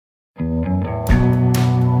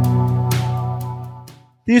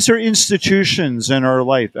These are institutions in our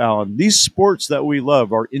life, Alan. These sports that we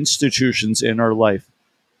love are institutions in our life.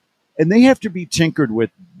 And they have to be tinkered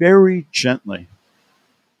with very gently.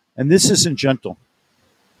 And this isn't gentle.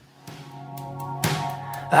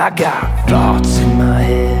 I got thoughts in my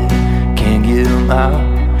head, can't get them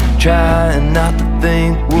out. Trying not to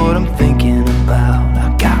think what I'm thinking about.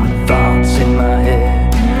 I got thoughts in my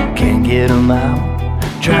head, can't get them out.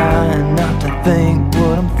 Trying not to think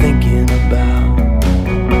what I'm thinking about.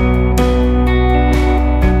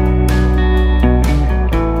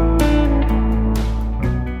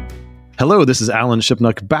 Hello, this is Alan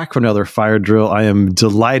Shipnuck back from another fire drill. I am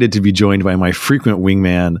delighted to be joined by my frequent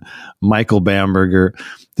wingman, Michael Bamberger.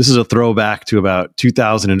 This is a throwback to about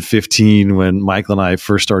 2015 when Michael and I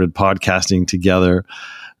first started podcasting together.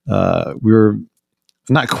 We were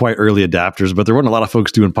not quite early adapters, but there weren't a lot of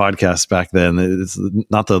folks doing podcasts back then. It's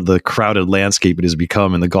not the crowded landscape it has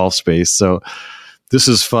become in the golf space. So this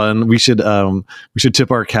is fun. We should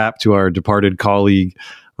tip our cap to our departed colleague,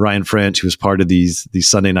 Ryan French, who was part of these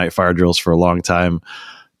Sunday night fire drills for a long time.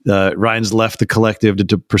 Ryan's left the collective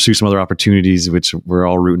to pursue some other opportunities, which we're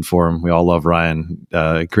all rooting for him. We all love Ryan.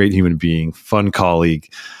 Great human being, fun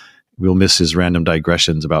colleague. We'll miss his random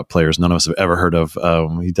digressions about players none of us have ever heard of.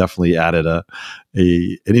 He definitely added an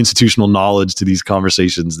institutional knowledge to these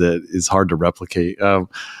conversations that is hard to replicate.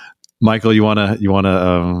 Michael, you wanna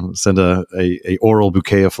send a oral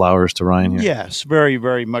bouquet of flowers to Ryan here? Yes, very,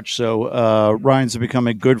 very much so. Ryan's become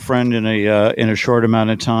a good friend in a short amount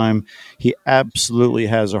of time. He absolutely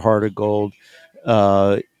has a heart of gold.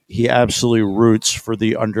 He absolutely roots for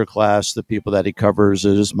the underclass, the people that he covers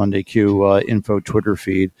at his Monday Q info Twitter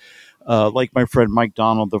feed. Like my friend Mike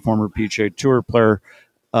Donald, the former PGA Tour player,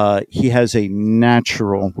 he has a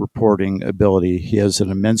natural reporting ability. He has an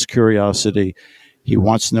immense curiosity. He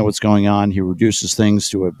wants to know what's going on. He reduces things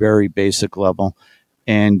to a very basic level,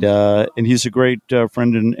 and he's a great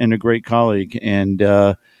friend and a great colleague. And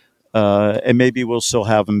maybe we'll still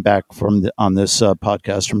have him back on this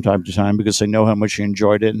podcast from time to time because I know how much he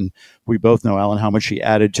enjoyed it, and we both know, Alan, how much he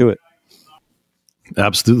added to it.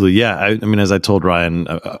 Absolutely, yeah. I mean, as I told Ryan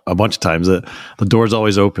a bunch of times, the door's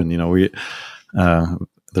always open. You know,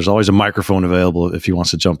 there's always a microphone available if he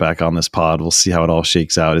wants to jump back on this pod. We'll see how it all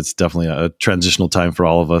shakes out. It's definitely a transitional time for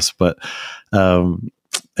all of us. But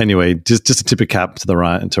anyway, just a tip of cap to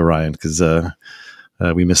Ryan because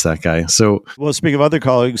we miss that guy. So, well, speaking of other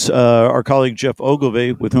colleagues, our colleague Jeff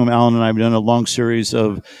Ogilvy, with whom Alan and I have done a long series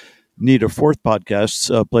of Need a Fourth podcasts,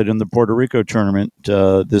 played in the Puerto Rico tournament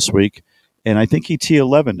this week. And I think he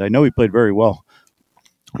T11'd. I know he played very well.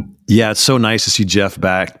 Yeah, it's so nice to see Jeff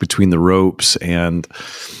back between the ropes, and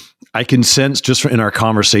I can sense just in our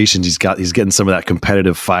conversations he's getting some of that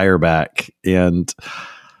competitive fire back. And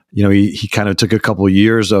you know, he kind of took a couple of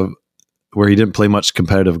years of where he didn't play much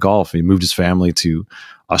competitive golf. He moved his family to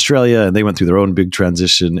Australia, and they went through their own big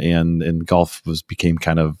transition, and golf became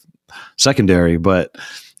kind of secondary. But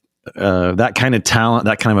that kind of talent,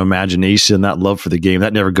 that kind of imagination, that love for the game,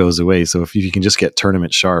 that never goes away. So if you can just get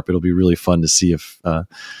tournament sharp, it'll be really fun to see if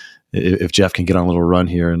Jeff can get on a little run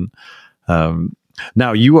here. And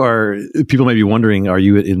now people may be wondering, are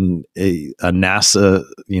you in a NASA,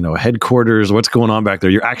 headquarters? What's going on back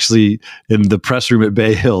there? You're actually in the press room at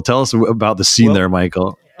Bay Hill. Tell us about the scene there,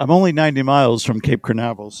 Michael. I'm only 90 miles from Cape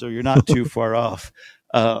Canaveral, so you're not too far off.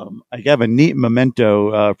 I have a neat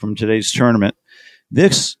memento from today's tournament.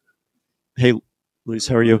 Hey, Luis,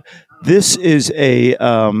 how are you? This is I've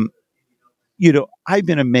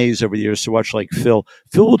been amazed over the years to watch like Phil.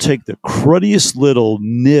 Phil will take the cruddiest little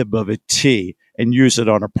nib of a tee and use it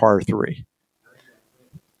on a par 3.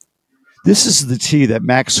 This is the tee that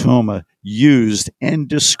Max Homa used and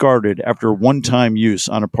discarded after one-time use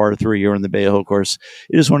on a par 3 here in the Bay Hill course.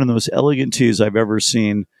 It is one of the most elegant tees I've ever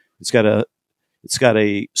seen. It's got a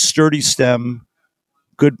sturdy stem,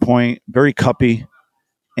 good point, very cuppy.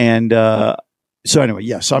 And so anyway,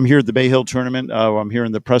 yes, I'm here at the Bay Hill tournament. I'm here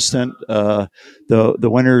in the press tent. The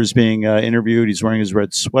winner is being interviewed. He's wearing his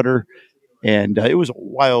red sweater. And it was a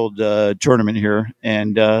wild tournament here.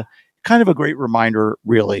 And kind of a great reminder,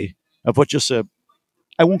 really, of what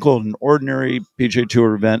I won't call it an ordinary PGA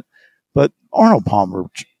Tour event, but Arnold Palmer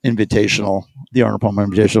Invitational, the Arnold Palmer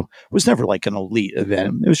Invitational, was never like an elite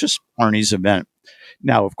event. It was just Arnie's event.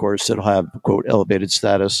 Now, of course, it'll have, quote, elevated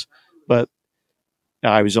status. But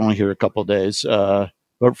I was only here a couple of days, but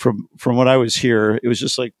from what I was here, it was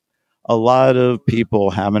just like a lot of people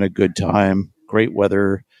having a good time, great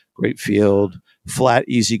weather, great field, flat,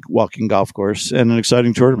 easy walking golf course, and an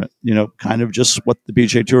exciting tournament. Kind of just what the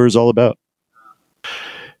PGA Tour is all about.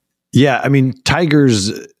 Yeah, I mean,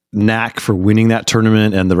 Tiger's knack for winning that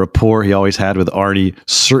tournament, and the rapport he always had with Arnie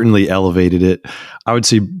certainly elevated it. I would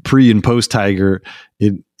say pre and post Tiger,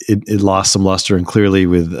 it lost some luster, and clearly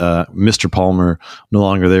with Mr. Palmer no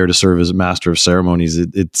longer there to serve as master of ceremonies,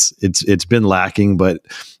 it's been lacking. But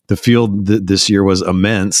the field this year was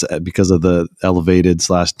immense because of the elevated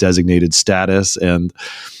 / designated status, and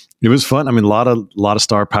it was fun. I mean, a lot of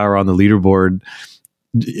star power on the leaderboard.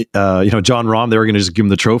 John Rahm, they were going to just give him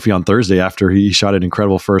the trophy on Thursday after he shot an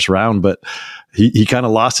incredible first round, but he kind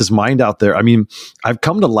of lost his mind out there. I mean, I've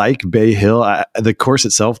come to like Bay Hill. The course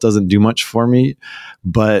itself doesn't do much for me,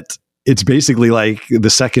 but it's basically like the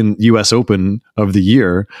second U.S. Open of the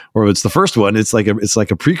year, or it's the first one. It's like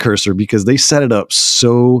a precursor because they set it up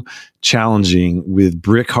so challenging with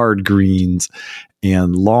brick hard greens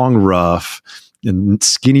and long rough and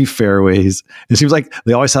skinny fairways. It seems like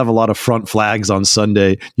they always have a lot of front flags on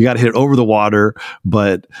Sunday. You got to hit it over the water,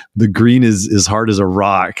 but the green is as hard as a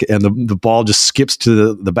rock, and the ball just skips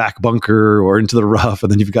to the back bunker or into the rough,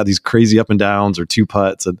 and then you've got these crazy up and downs or two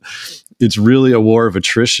putts, and it's really a war of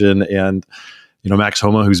attrition. And Max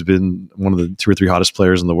Homa, who's been one of the 2 or 3 hottest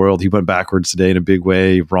players in the world, he went baurwards today in a big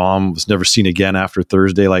way. Rahm was never seen again after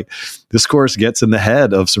Thursday. Like, this course gets in the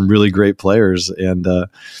head of some really great players, and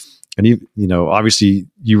obviously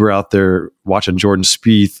you were out there watching Jordan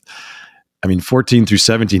Spieth. I mean, 14 through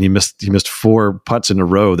 17, he missed 4 putts in a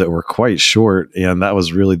row that were quite short, and that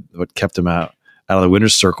was really what kept him out of the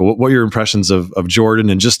winner's circle. What are your impressions of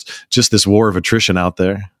Jordan and just this war of attrition out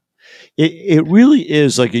there? It really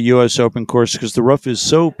is like a U.S. Open course because the rough is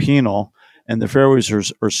so penal and the fairways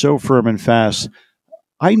are so firm and fast.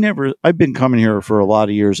 I've been coming here for a lot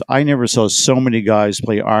of years. I never saw so many guys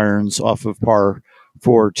play irons off of par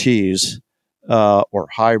 4 tees or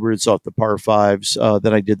hybrids off the par 5s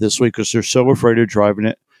that I did this week because they're so afraid of driving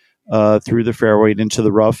it through the fairway and into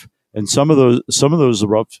the rough. And some of those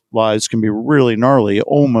rough lies can be really gnarly,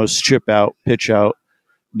 almost chip out, pitch out.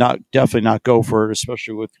 Definitely not go for it,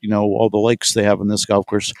 especially with all the lakes they have on this golf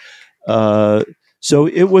course. So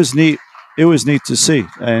it was neat. It was neat to see,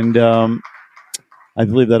 and I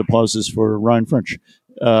believe that applause is for Ryan French.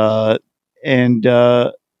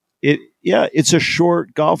 It's a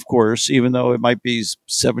short golf course, even though it might be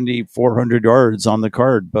 7,400 yards on the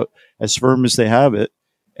card, but as firm as they have it,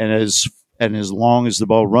 and as long as the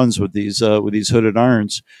ball runs with these hooded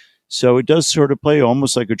irons. So it does sort of play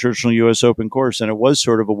almost like a traditional U.S. Open course, and it was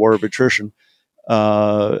sort of a war of attrition.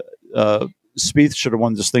 Spieth should have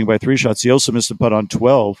won this thing by 3 shots. He also missed a putt on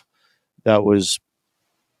 12. That was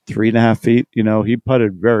 3.5 feet. He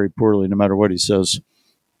putted very poorly, no matter what he says.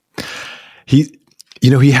 He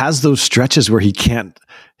has those stretches where he can't.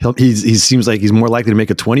 He seems like he's more likely to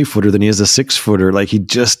make a 20-footer than he is a 6-footer. Like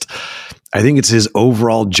I think it's his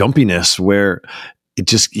overall jumpiness where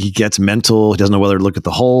he gets mental. He doesn't know whether to look at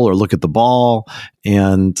the hole or look at the ball.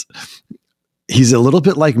 And he's a little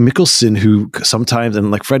bit like Mickelson, who sometimes, and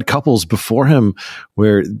like Fred Couples before him,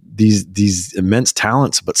 where these immense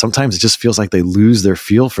talents, but sometimes it just feels like they lose their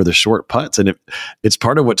feel for the short putts. And it's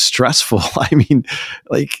part of what's stressful. I mean,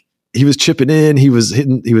 like, he was chipping in, he was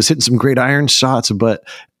hitting some great iron shots, but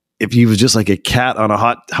if he was just like a cat on a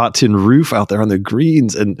hot tin roof out there on the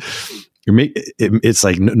greens, and it's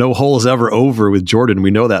like no hole is ever over with Jordan.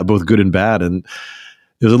 We know that, both good and bad. And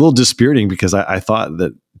it was a little dispiriting because I thought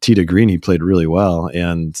that tee to green, he played really well.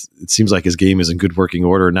 And it seems like his game is in good working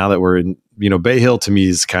order. Now that we're in, Bay Hill to me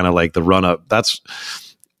is kind of like the run up.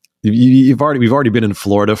 We've already been in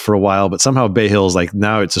Florida for a while, but somehow Bay Hill is like,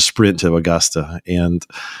 now it's a sprint to Augusta. And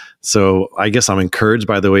so I guess I'm encouraged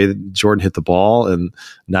by the way that Jordan hit the ball and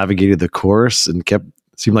navigated the course and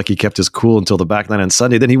seemed like he kept his cool until the back nine on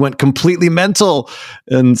Sunday. Then he went completely mental.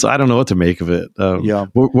 And so I don't know what to make of it.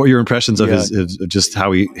 What were your impressions of of just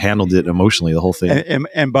how he handled it emotionally, the whole thing?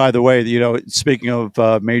 And by the way, speaking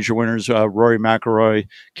of major winners, Rory McIlroy,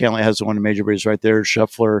 Cantlay hasn't won a major, but he's right there.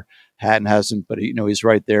 Scheffler, Hatton hasn't, but he's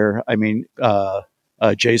right there. I mean,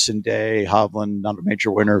 Jason Day, Hovland, not a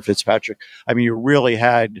major winner, Fitzpatrick. I mean,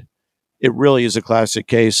 it really is a classic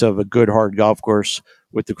case of a good hard golf course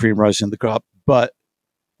with the cream rising in the cup, but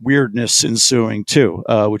weirdness ensuing too,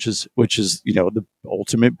 which is the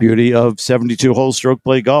ultimate beauty of 72-hole stroke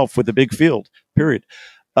play golf with a big field. Period.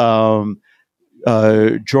 Jordan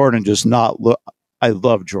does not look. I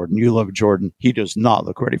love Jordan. You love Jordan. He does not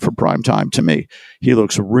look ready for prime time to me. He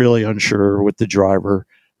looks really unsure with the driver.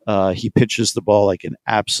 He pitches the ball like an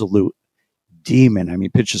absolute demon. I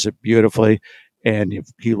mean, pitches it beautifully. And if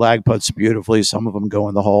he lag putts beautifully, some of them go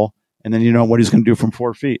in the hole. And then you know what he's going to do from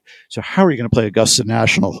 4 feet. So how are you going to play Augusta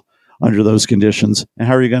National under those conditions? And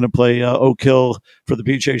how are you going to play Oak Hill for the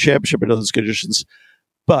PGA Championship under those conditions?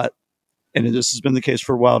 But and this has been the case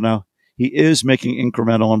for a while now, he is making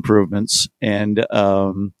incremental improvements, and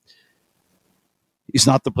he's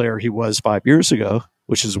not the player he was 5 years ago,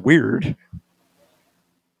 which is weird.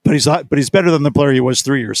 But he's not. But he's better than the player he was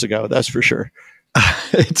 3 years ago. That's for sure.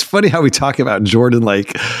 It's funny how we talk about Jordan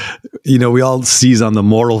like, we all seize on the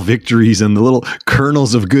moral victories and the little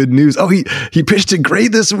kernels of good news. Oh, he pitched it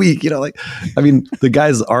great this week. The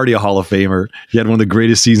guy's already a Hall of Famer. He had one of the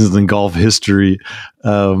greatest seasons in golf history.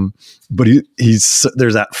 But he's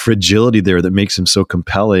there's that fragility there that makes him so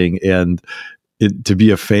compelling. And to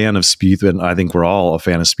be a fan of Spieth, and I think we're all a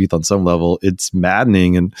fan of Spieth on some level, it's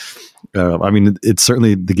maddening. And it's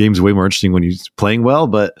certainly, the game's way more interesting when he's playing well,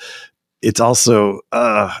 but it's also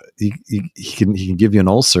he can give you an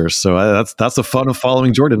ulcer. So that's the fun of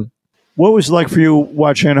following Jordan. What was it like for you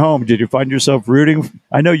watching at home? Did you find yourself rooting?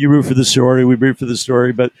 I know you root for the story. We root for the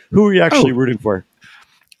story, but who are you actually rooting for?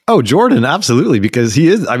 Oh, Jordan, absolutely, because he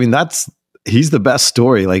is. He's the best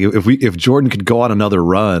story. Like if Jordan could go on another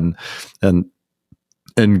run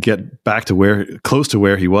and get back to close to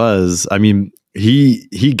where he was. He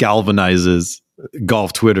galvanizes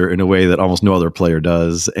golf Twitter in a way that almost no other player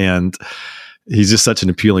does. And he's just such an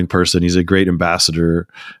appealing person. He's a great ambassador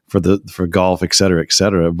for golf, et cetera, et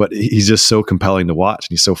cetera. But he's just so compelling to watch,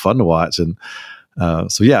 and he's so fun to watch. And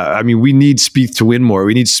we need Spieth to win more.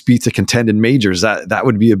 We need Spieth to contend in majors. That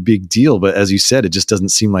would be a big deal. But as you said, it just doesn't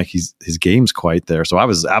seem like his game's quite there. So I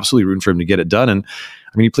was absolutely rooting for him to get it done. And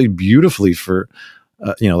he played beautifully for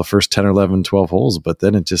the first 10 or 11, 12 holes, but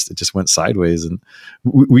then it just went sideways. And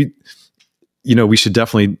we should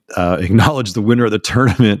definitely acknowledge the winner of the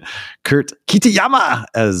tournament, Kurt Kitayama,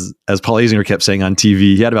 as Paul Azinger kept saying on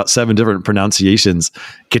TV. He had about 7 different pronunciations.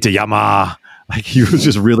 Kitayama. Like, he was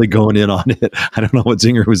just really going in on it. I don't know what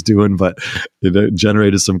Zinger was doing, but it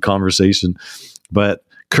generated some conversation. But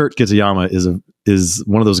Kurt Kitayama is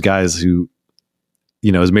one of those guys who,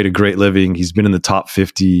 has made a great living. He's been in the top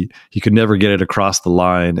 50. He could never get it across the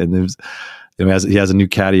line. And he has a new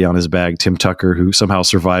caddy on his bag, Tim Tucker, who somehow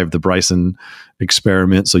survived the Bryson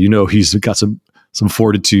experiment. So, he's got some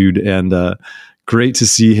fortitude, and great to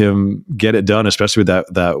see him get it done, especially with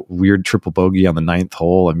that weird triple bogey on the 9th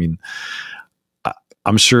hole.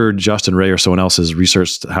 I'm sure Justin Ray or someone else has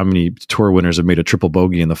researched how many tour winners have made a triple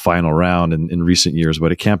bogey in the final round in recent years,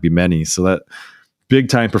 but it can't be many. So that big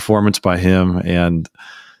time performance by him. And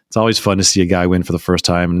it's always fun to see a guy win for the first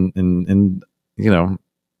time. And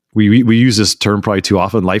we use this term probably too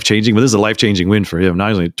often, life-changing, but this is a life-changing win for him.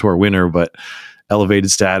 Not only a tour winner, but elevated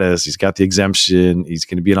status. He's got the exemption. He's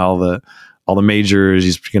going to be in all the majors.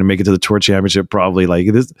 He's going to make it to the Tour Championship probably. Like,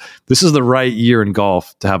 this is the right year in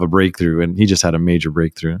golf to have a breakthrough, and he just had a major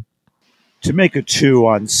breakthrough. To make a 2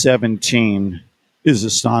 on 17 is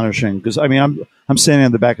astonishing, because I'm standing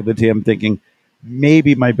on the back of the tee. I'm thinking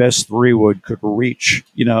maybe my best 3-wood could reach,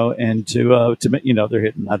 and to they're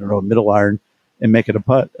hitting, I don't know, a middle iron and make it a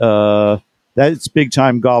putt. That's big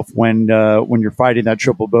time golf when you're fighting that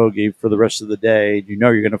triple bogey for the rest of the day.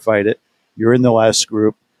 You're going to fight it. You're in the last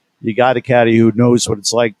group. You got a caddy who knows what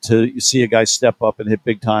it's like to see a guy step up and hit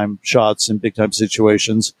big time shots in big time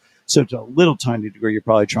situations. So to a little tiny degree, you're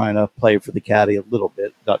probably trying to play for the caddy a little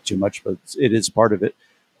bit, not too much, but it is part of it.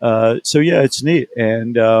 So yeah, it's neat.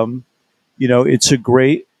 And, it's a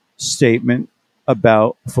great statement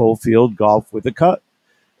about full field golf with a cut.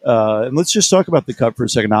 And let's just talk about the cut for a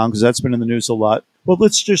second, Alan, because that's been in the news a lot. Well,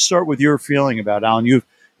 let's just start with your feeling about it, Alan.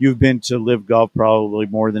 You've been to Live Golf probably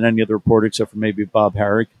more than any other reporter, except for maybe Bob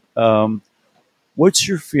Harrick. What's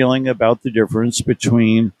your feeling about the difference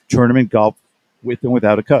between tournament golf with and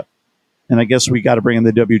without a cut? And I guess we got to bring in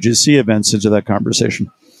the WGC events into that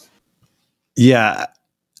conversation. Yeah,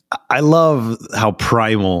 I love how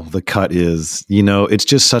primal the cut is. It's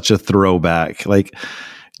just such a throwback. Like,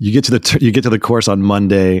 you get to the course on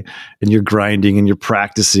Monday, and you're grinding and you're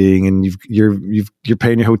practicing, and you're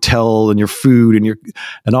paying your hotel and your food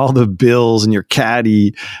and all the bills and your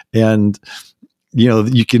caddy, and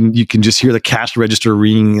you can just hear the cash register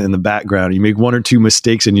ringing in the background. You make 1 or 2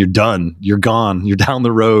 mistakes and you're done. You're gone. You're down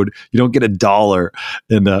the road. You don't get $1.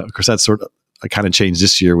 And of course, that's sort of kind of changed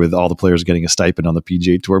this year with all the players getting a stipend on the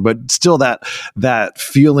PGA Tour. But still, that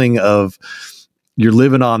feeling of you're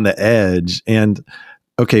living on the edge. And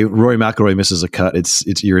okay, Rory McIlroy misses a cut.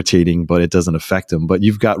 It's irritating, but it doesn't affect him. But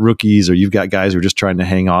you've got rookies, or you've got guys who are just trying to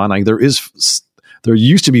hang on. Like, there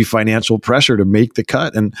used to be financial pressure to make the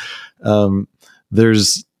cut, and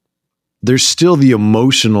there's still the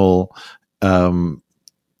emotional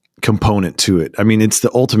component to it. It's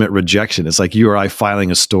the ultimate rejection. It's like you or I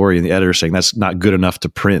filing a story and the editor saying that's not good enough to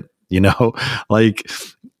print. Like,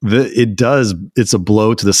 it's a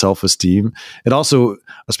blow to the self-esteem. It also,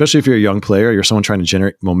 especially if you're a young player, you're someone trying to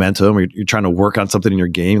generate momentum, or you're trying to work on something in your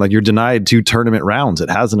game, like you're denied 2 tournament rounds. It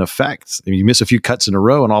has an effect. I mean, you miss a few cuts in a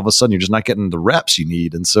row and all of a sudden you're just not getting the reps you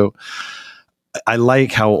need. And so I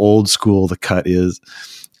like how old school the cut is.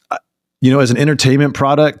 As an entertainment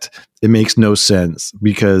product, it makes no sense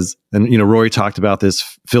because, and Rory talked about this,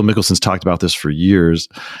 Phil Mickelson's talked about this for years.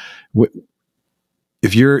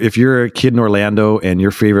 If you're a kid in Orlando and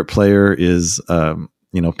your favorite player is,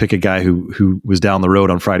 pick a guy who was down the road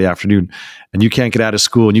on Friday afternoon, and you can't get out of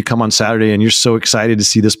school, and you come on Saturday and you're so excited to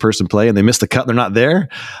see this person play, and they miss the cut, and they're not there.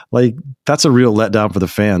 Like, that's a real letdown for the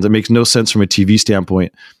fans. It makes no sense from a TV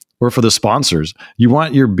standpoint or for the sponsors. You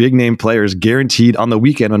want your big name players guaranteed on the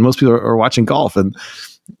weekend when most people are watching golf, and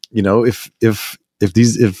if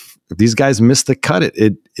these guys miss the cut,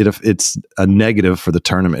 it's a negative for the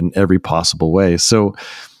tournament in every possible way. So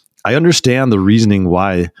I understand the reasoning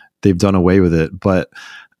why they've done away with it, but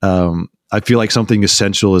I feel like something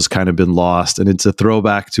essential has kind of been lost, and it's a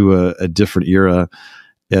throwback to a different era.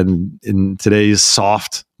 And in today's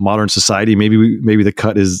soft modern society, maybe the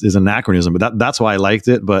cut is an anachronism, but that's why I liked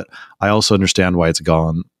it. But I also understand why it's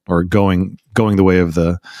gone, or going the way of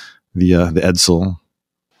the Edsel.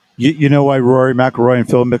 You know why Rory McIlroy and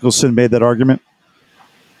Phil Mickelson made that argument?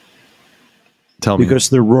 Tell me. Because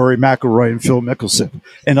they're Rory McIlroy and Phil Mickelson.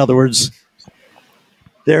 In other words,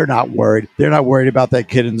 they're not worried. They're not worried about that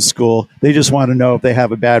kid in school. They just want to know if they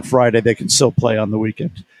have a bad Friday, they can still play on the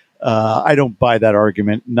weekend. I don't buy that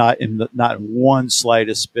argument, not in one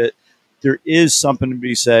slightest bit. There is something to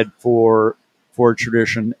be said for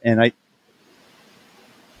tradition, and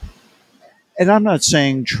I'm not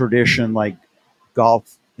saying tradition like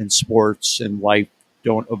golf and sports and life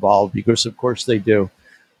don't evolve, because of course they do.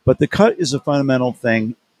 But the cut is a fundamental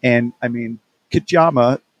thing. And I mean,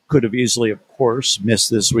 Kitayama could have easily, of course, missed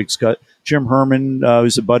this week's cut. Jim Herman,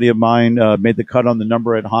 who's a buddy of mine, made the cut on the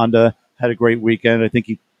number at Honda, had a great weekend. I think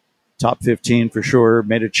he top 15 for sure,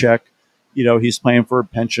 made a check. He's playing for a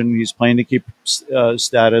pension. He's playing to keep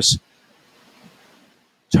status.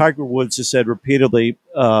 Tiger Woods has said repeatedly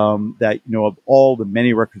that, of all the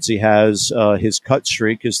many records he has, his cut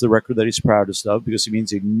streak is the record that he's proudest of, because it means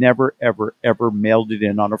he never, ever, ever mailed it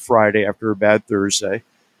in on a Friday after a bad Thursday.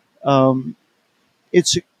 The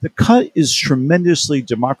cut is tremendously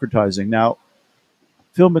democratizing. Now,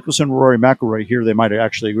 Phil Mickelson and Rory McIlroy here, they might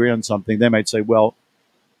actually agree on something. They might say, well,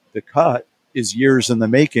 the cut is years in the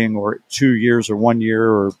making, or 2 years or 1 year,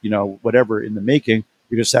 or, whatever in the making,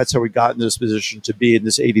 because that's how we got in this position to be in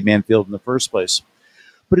this 80-man field in the first place.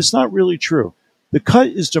 But it's not really true. The cut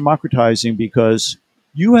is democratizing because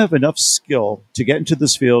you have enough skill to get into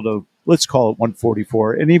this field of, let's call it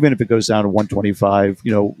 144, and even if it goes down to 125,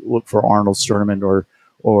 look for Arnold's tournament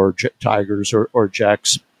or Tigers or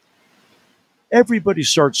Jacks. Everybody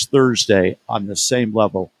starts Thursday on the same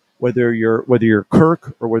level, whether you're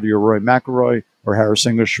Kirk or whether you're Rory McIlroy or Harris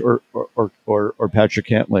English or Patrick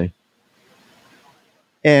Cantlay.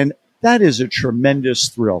 And that is a tremendous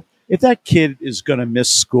thrill. If that kid is going to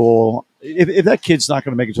miss school, if that kid's not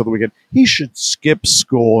going to make it till the weekend, he should skip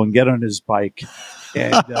school and get on his bike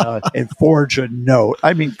and forge a note.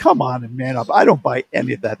 I mean, come on and man up. I don't buy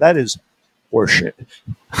any of that. That is horseshit.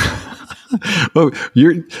 Oh,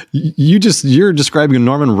 you're describing a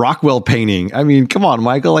Norman Rockwell painting. I mean, come on,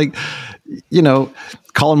 Michael. Like,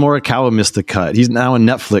 Colin Morikawa missed the cut. He's now a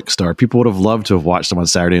Netflix star. People would have loved to have watched him on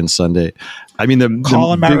Saturday and Sunday. I mean,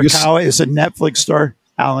 Colin Morikawa is a Netflix star.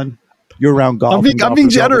 Alan, you're around golf. I'm being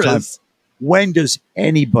generous. When does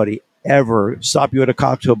anybody ever stop you at a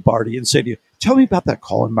cocktail party and say to you, "Tell me about that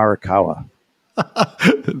Colin Morikawa"?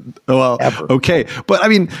 Well, ever. Okay, but I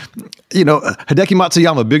mean, Hideki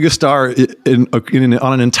Matsuyama, biggest star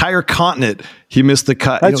on an entire continent, he missed the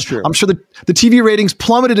cut. That's true. I'm sure the TV ratings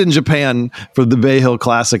plummeted in Japan for the Bay Hill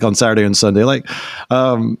Classic on Saturday and Sunday. Like,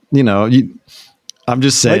 I'm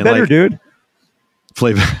just saying, play better, dude.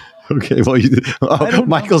 Play better. Okay, well,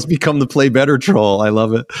 Michael's become the play better troll. I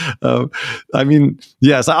love it. I mean,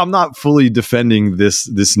 yes, I'm not fully defending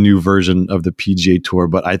this new version of the PGA Tour,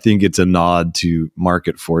 but I think it's a nod to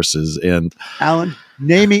market forces. And Alan,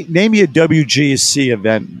 name me a WGC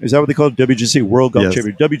event. Is that what they call it? WGC World Golf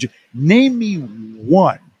Championship. Name me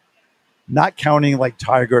one, not counting like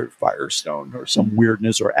Tiger at Firestone or some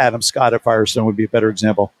weirdness, or Adam Scott at Firestone would be a better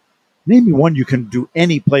example. Name me one you can do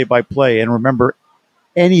any play-by-play and remember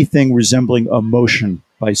anything resembling emotion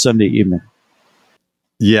by Sunday evening.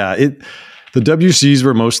 Yeah, the WCs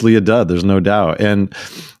were mostly a dud. There's no doubt. And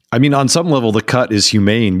I mean, on some level, the cut is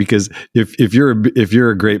humane, because if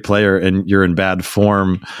you're a great player and you're in bad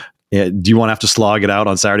form, do you want to have to slog it out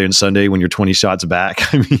on Saturday and Sunday when you're 20 shots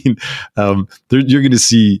back? I mean, you're going to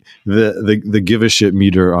see the give a shit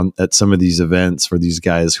meter at some of these events for these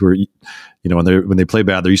guys who are, when they play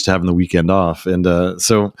bad, they're used to having the weekend off. And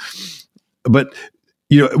but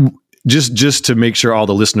just to make sure all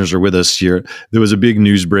the listeners are with us here, there was a big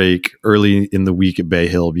news break early in the week at Bay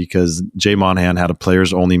Hill because Jay Monahan had a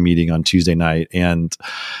players only meeting on Tuesday night, and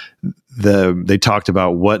they talked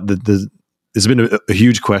about what it's been a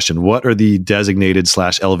huge question. What are the designated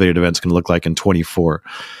 / elevated events going to look like in 24?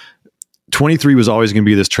 23 was always going to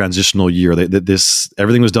be this transitional year.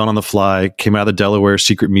 Everything was done on the fly, came out of the Delaware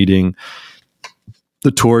secret meeting.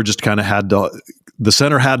 The tour just kind of the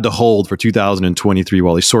center had to hold for 2023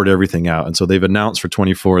 while they sorted everything out. And so they've announced for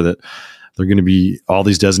 24 that they're going to be, all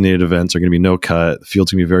these designated events are going to be no cut. The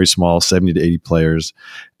field's going to be very small, 70 to 80 players.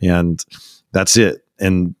 And that's it.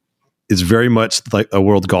 And it's very much like a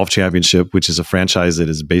World Golf Championship, which is a franchise that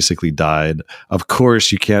has basically died. Of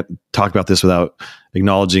course, you can't talk about this without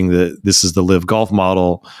acknowledging that this is the LIV Golf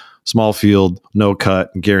model, small field, no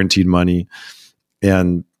cut, guaranteed money.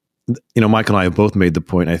 And, Michael and I have both made the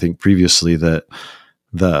point, I think, previously that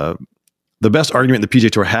the best argument the PGA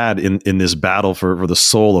Tour had in this battle for the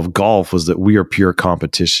soul of golf was that we are pure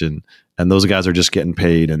competition and those guys are just getting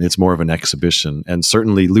paid and it's more of an exhibition. And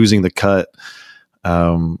certainly losing the cut,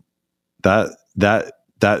 that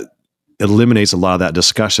eliminates a lot of that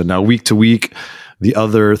discussion. Now, week to week, the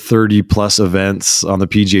other 30 plus events on the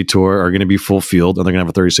PGA Tour are going to be full field and they're going to have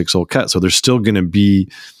a 36 hole cut. So there's still going to be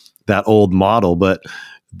that old model, but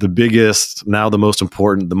the biggest, now the most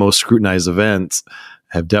important, the most scrutinized events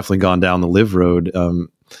have definitely gone down the LIV road,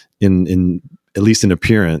 in at least in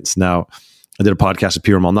appearance. Now, I did a podcast with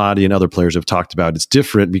Peter Malnati and other players have talked about it's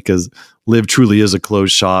different because LIV truly is a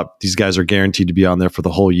closed shop. These guys are guaranteed to be on there for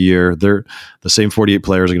the whole year. They're the same 48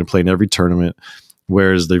 players are going to play in every tournament.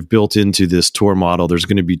 Whereas they've built into this tour model, there's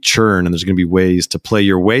going to be churn and there's going to be ways to play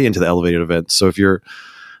your way into the elevated event. So if you're,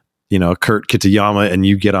 Kurt Kitayama and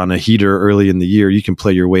you get on a heater early in the year, you can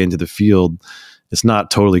play your way into the field. It's not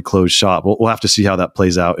totally closed shop. We'll have to see how that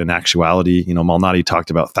plays out in actuality. Malnati talked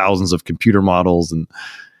about thousands of computer models and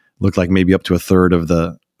looked like maybe up to a third of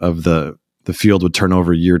the field would turn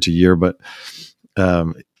over year to year. But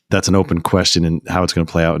that's an open question in how it's going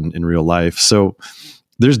to play out in real life. So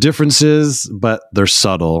there's differences, but they're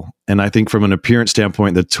subtle. And I think from an appearance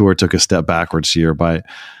standpoint, the tour took a step backwards here by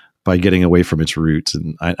getting away from its roots.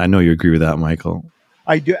 And I know you agree with that, Michael.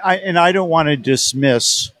 I do. And I don't want to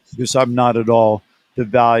dismiss, because I'm not at all, the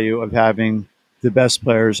value of having the best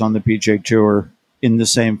players on the PGA Tour in the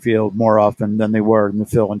same field more often than they were in the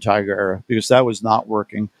Phil and Tiger era, because that was not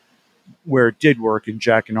working where it did work in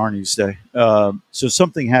Jack and Arnie's day. So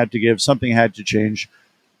something had to give, something had to change.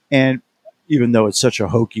 And even though it's such a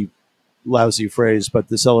hokey, lousy phrase, but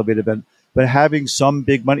this elevated event, but having some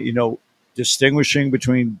big money, distinguishing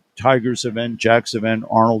between Tiger's event, Jack's event,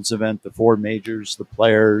 Arnold's event, the four majors, the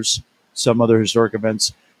players, some other historic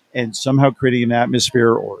events, and somehow creating an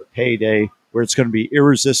atmosphere or a payday where it's going to be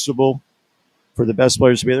irresistible for the best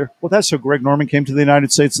players to be there. Well, that's how Greg Norman came to the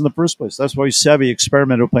United States in the first place. That's why Seve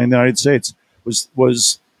experimented with playing the United States, was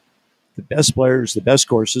the best players, the best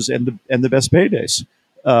courses, and the best paydays.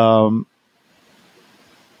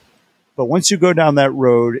 But once you go down that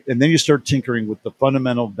road and then you start tinkering with the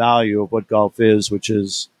fundamental value of what golf is, which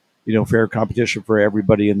is, fair competition for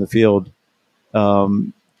everybody in the field,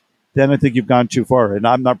 then I think you've gone too far. And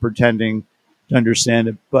I'm not pretending to understand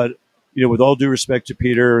it, but, with all due respect to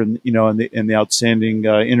Peter and, and the outstanding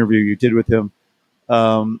interview you did with him,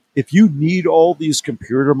 if you need all these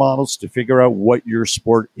computer models to figure out what your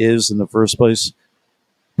sport is in the first place,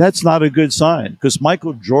 that's not a good sign, because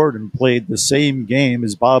Michael Jordan played the same game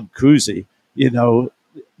as Bob Cousy.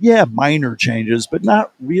 Minor changes, but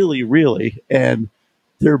not really. And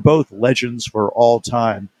they're both legends for all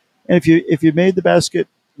time. And if you made the basket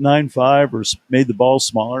 9.5 or made the ball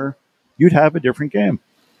smaller, you'd have a different game.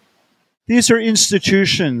 These are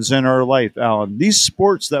institutions in our life, Alan. These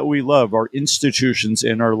sports that we love are institutions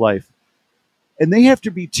in our life. And they have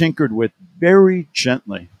to be tinkered with very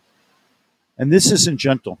gently. And this isn't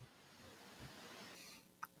gentle.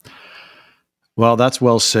 Well, that's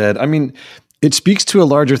well said. I mean, it speaks to a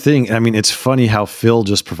larger thing. I mean, it's funny how Phil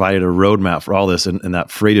just provided a roadmap for all this and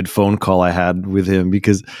that freighted phone call I had with him,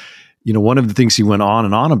 because, one of the things he went on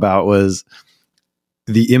and on about was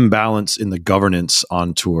the imbalance in the governance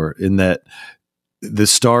on tour, in that the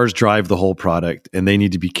stars drive the whole product and they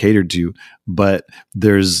need to be catered to, but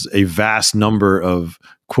there's a vast number of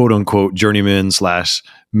quote unquote journeymen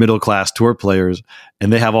 / middle class tour players,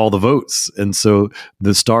 and they have all the votes. And so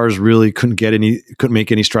the stars really couldn't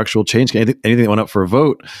make any structural change. Anything that went up for a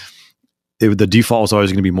vote the default was always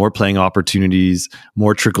going to be more playing opportunities,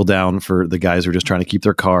 more trickle down for the guys who are just trying to keep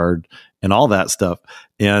their card and all that stuff.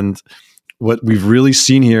 And what we've really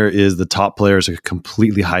seen here is the top players have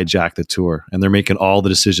completely hijacked the tour, and they're making all the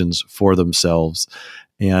decisions for themselves.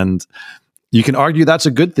 And you can argue that's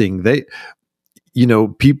a good thing.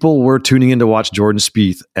 People were tuning in to watch Jordan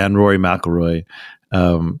Spieth and Rory McIlroy.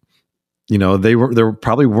 They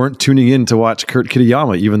probably weren't tuning in to watch Kurt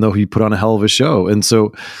Kitayama, even though he put on a hell of a show. And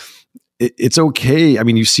so it's okay. I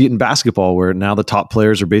mean, you see it in basketball where now the top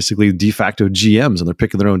players are basically de facto GMs and they're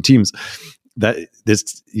picking their own teams.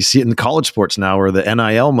 You see it in college sports now where the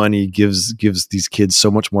NIL money gives these kids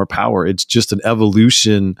so much more power. It's just an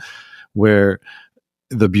evolution where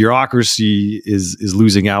the bureaucracy is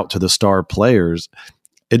losing out to the star players.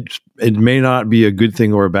 It may not be a good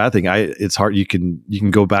thing or a bad thing. It's hard. You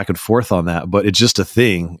can go back and forth on that, but it's just a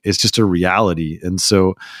thing. It's just a reality. And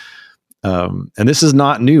so, and this is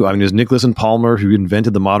not new. I mean, there's Nicklaus and Palmer who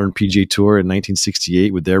invented the modern PGA Tour in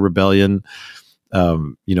 1968 with their rebellion.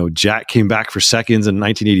 Jack came back for seconds in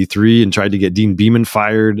 1983 and tried to get Dean Beeman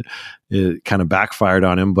fired. It kind of backfired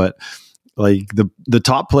on him, but like the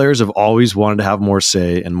top players have always wanted to have more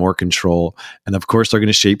say and more control. And of course, they're going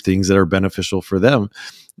to shape things that are beneficial for them.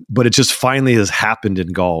 But it just finally has happened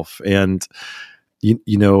in golf. And,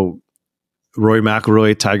 Rory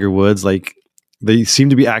McIlroy, Tiger Woods, like they seem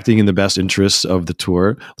to be acting in the best interests of the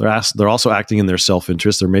tour. They're also acting in their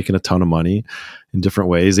self-interest. They're making a ton of money in different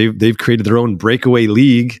ways. They've created their own breakaway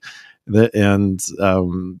league that's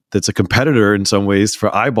a competitor in some ways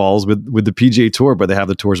for eyeballs with the PGA Tour, but they have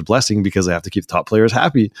the tour's blessing because they have to keep the top players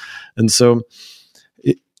happy. And so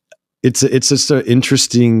it's just an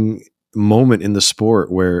interesting moment in the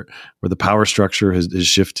sport where the power structure has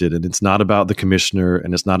shifted, and it's not about the commissioner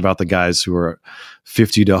and it's not about the guys who are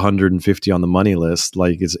 50 to 150 on the money list.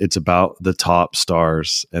 Like it's about the top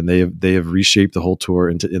stars, and they have reshaped the whole tour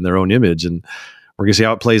in their own image, and we're going to see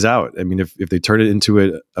how it plays out. I mean, if they turn it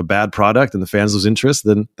into a bad product and the fans lose interest,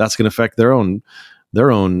 then that's going to affect their own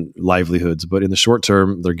livelihoods. But in the short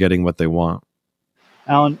term, they're getting what they want.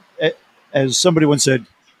 Alan, as somebody once said,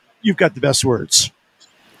 you've got the best words.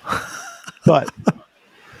 But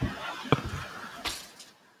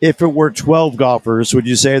if it were 12 golfers, would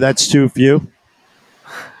you say that's too few?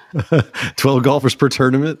 12 golfers per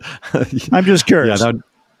tournament? I'm just curious.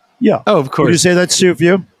 Yeah. Oh, of course. Would you say that's too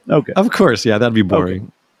few? Okay. Of course. Yeah, that'd be boring.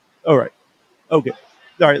 Okay. All right. Okay.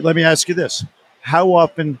 All right. Let me ask you this. How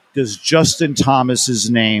often does Justin Thomas's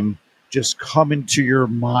name just come into your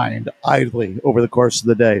mind idly over the course of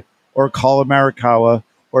the day? Or Colin Morikawa,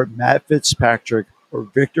 or Matt Fitzpatrick, or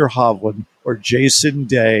Victor Hovland, or Jason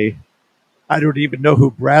Day? I don't even know who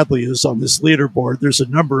Bradley is on this leaderboard. There's a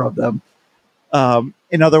number of them.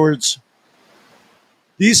 In other words,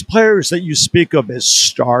 these players that you speak of as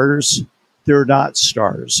stars, they're not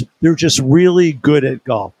stars. They're just really good at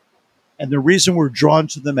golf. And the reason we're drawn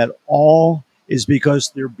to them at all is because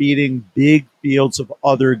they're beating big fields of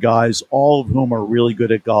other guys, all of whom are really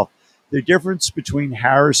good at golf. The difference between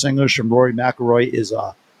Harris English and Rory McIlroy is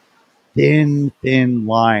a thin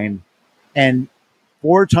line. And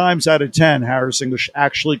 4 times out of 10, Harris English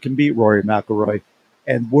actually can beat Rory McIlroy.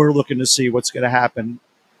 And we're looking to see what's going to happen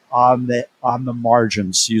on the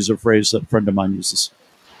margins, to use a phrase that a friend of mine uses.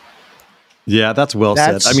 Yeah, that's well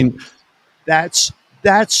said. I mean, that's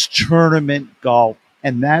tournament golf,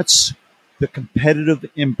 and that's the competitive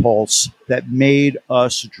impulse that made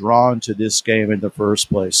us drawn to this game in the first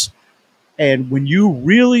place. And when you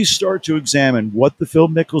really start to examine what the Phil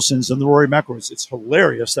Mickelsons and the Rory McIlroys, it's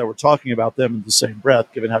hilarious that we're talking about them in the same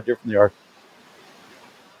breath, given how different they are.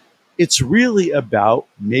 It's really about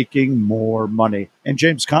making more money. And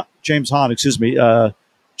James Hahn,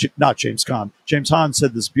 not James Hahn. James Hahn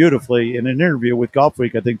said this beautifully in an interview with Golf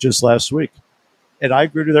Week, I think just last week. And I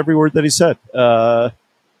agreed with every word that he said.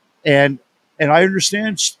 And I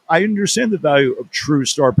understand the value of true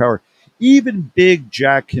star power. Even Big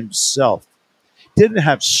Jack himself didn't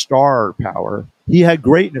have star power. He had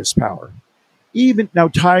greatness power. Even now,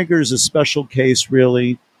 Tiger is a special case,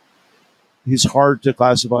 really. He's hard to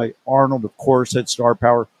classify. Arnold, of course, had star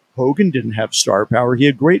power. Hogan didn't have star power. He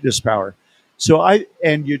had greatness power. So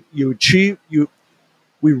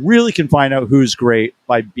we really can find out who's great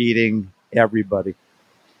by beating everybody.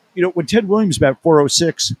 You know, when Ted Williams bat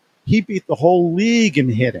 406, he beat the whole league in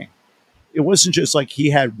hitting. It wasn't just like he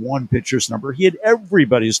had one pitcher's number. He had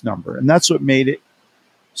everybody's number. And that's what made it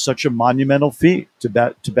such a monumental feat to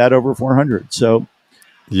bat over 400. So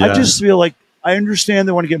yeah. I just feel like I understand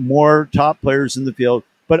they want to get more top players in the field,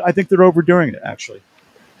 but I think they're overdoing it, actually.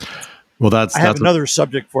 Well, I have another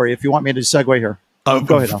subject for you if you want me to segue here.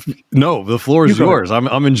 Go ahead, Al. No, the floor is You go yours.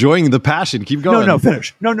 I'm enjoying the passion. Keep going. No,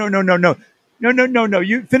 finish. No.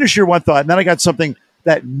 You finish your one thought, and then I got something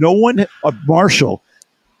that no one. Marshall,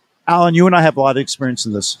 Alan, you and I have a lot of experience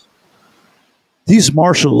in this. These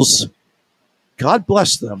marshals, God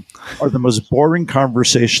bless them, are the most boring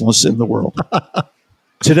conversationalists in the world.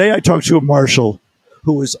 Today, I talked to a marshal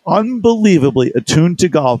who was unbelievably attuned to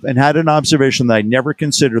golf and had an observation that I never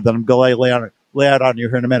considered that I'm going to lay out on you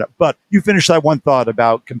here in a minute. But you finish that one thought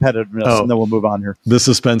about competitiveness, and then we'll move on here. The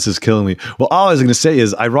suspense is killing me. Well, all I was going to say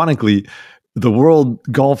is, ironically, the world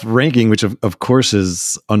golf ranking, which of course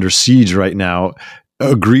is under siege right now,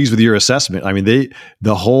 agrees with your assessment. I mean,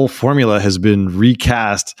 the whole formula has been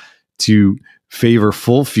recast to favor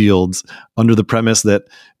full fields under the premise that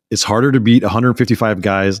it's harder to beat 155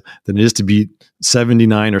 guys than it is to beat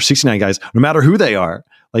 79 or 69 guys, no matter who they are.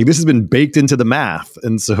 Like, this has been baked into the math.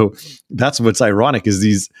 And so that's what's ironic, is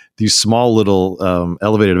these small little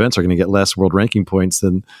elevated events are going to get less world ranking points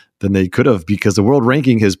than they could have, because the world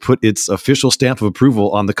ranking has put its official stamp of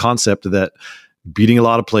approval on the concept that beating a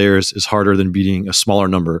lot of players is harder than beating a smaller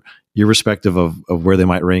number, irrespective of where they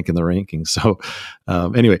might rank in the rankings. So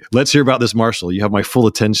anyway, let's hear about this Marshall. You have my full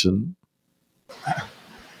attention.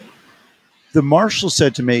 The marshal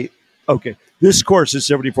said to me, okay, this course is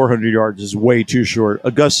 7,400 yards, is way too short.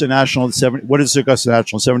 Augusta National is 70. What is Augusta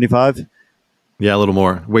National? 75? Yeah, a little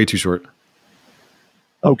more. Way too short.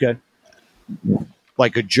 Okay.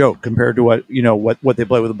 Like a joke compared to what they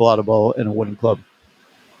play with a bladder ball and a wooden club.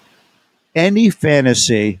 Any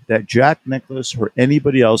fantasy that Jack Nicklaus or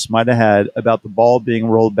anybody else might have had about the ball being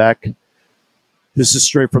rolled back, this is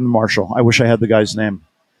straight from the marshal. I wish I had the guy's name.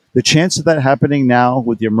 The chance of that happening now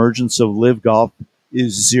with the emergence of Live Golf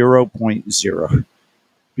is 0.0,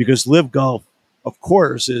 because Live Golf, of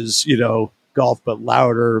course, is, golf, but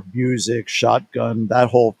louder, music, shotgun, that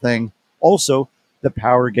whole thing. Also, the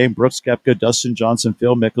power game, Brooks Koepka, Dustin Johnson,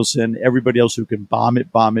 Phil Mickelson, everybody else who can bomb it.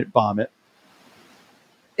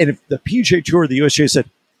 And if the PGA Tour, the USGA said,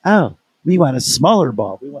 oh, we want a smaller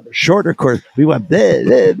ball, we want a shorter course, we want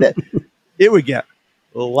that, it would get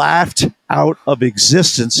laughed out of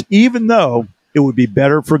existence, even though it would be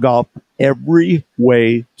better for golf every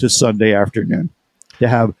way to Sunday afternoon to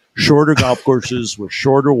have shorter golf courses with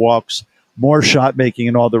shorter walks, more shot making,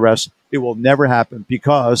 and all the rest. It will never happen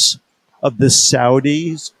because of the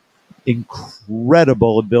Saudis'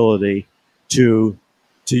 incredible ability to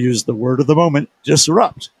use the word of the moment,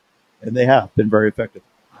 disrupt. And they have been very effective.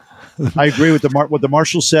 I agree with what the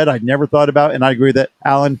marshal said. I never thought about, and I agree that,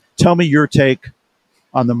 Alan, tell me your take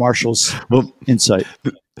on the marshal's insight.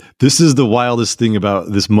 This is the wildest thing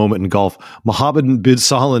about this moment in golf. Mohammed bin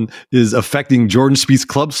Salman is affecting Jordan Spieth's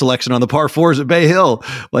club selection on the par fours at Bay Hill.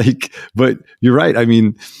 But you're right. I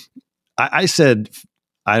mean, I said,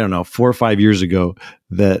 I don't know, 4 or 5 years ago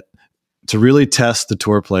that to really test the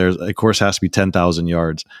tour players, a course has to be 10,000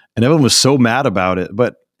 yards. And everyone was so mad about it,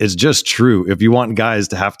 but it's just true. If you want guys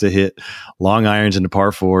to have to hit long irons into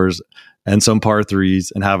par fours and some par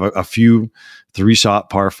threes and have a few 3-shot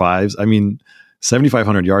par fives, I mean,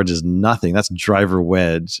 7,500 yards is nothing. That's driver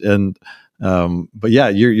wedge. And, but yeah,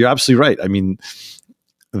 you're absolutely right. I mean,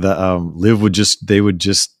 the Live would just,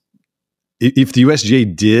 if the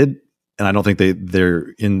USGA did, and I don't think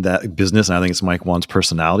they're in that business, and I think it's Mike Whan's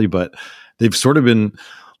personality, but they've sort of been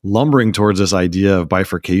lumbering towards this idea of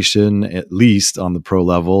bifurcation, at least on the pro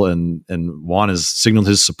level, and Whan has signaled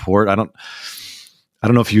his support. I don't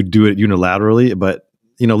know if you do it unilaterally, but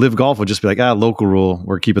Live Golf would just be like, local rule,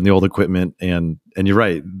 we're keeping the old equipment, and you're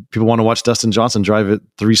right. People want to watch Dustin Johnson drive at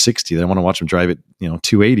 360. They don't want to watch him drive at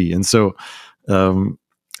 280, and so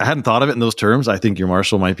I hadn't thought of it in those terms. I think your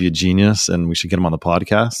marshal might be a genius, and we should get him on the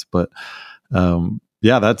podcast. But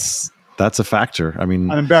yeah, that's a factor. I mean,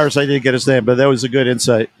 I'm embarrassed I didn't get his name, but that was a good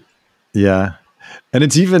insight. Yeah, and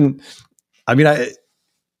it's even. I mean,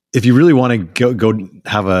 if you really want to go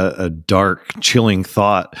have a dark, chilling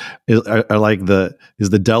thought, is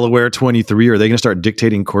the Delaware 23? Are they going to start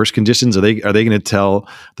dictating course conditions? Are they going to tell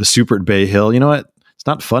the Super at Bay Hill, you know what? It's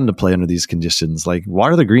not fun to play under these conditions. Like,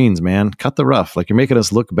 water the greens, man. Cut the rough. Like, you're making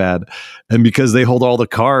us look bad. And because they hold all the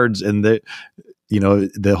cards and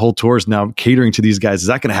the whole tour is now catering to these guys, is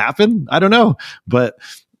that going to happen? I don't know. But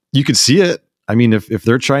you could see it. I mean, if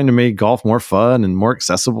they're trying to make golf more fun and more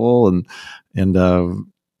accessible and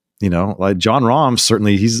like Jon Rahm,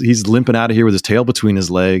 certainly he's limping out of here with his tail between his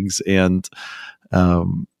legs. And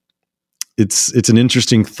it's an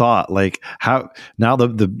interesting thought. Like, how now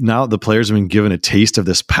the players have been given a taste of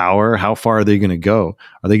this power. How far are they going to go?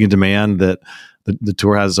 Are they going to demand that the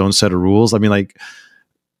tour has its own set of rules? I mean, like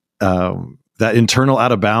that internal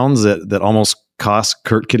out of bounds that almost cost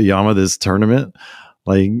Kurt Kitayama this tournament,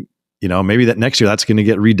 like, you know, maybe that next year that's going to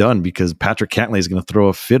get redone because Patrick Cantlay is going to throw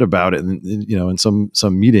a fit about it, and you know, in some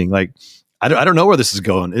meeting. Like, I don't know where this is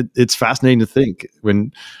going. It's fascinating to think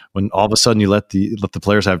when all of a sudden you let the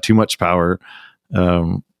players have too much power.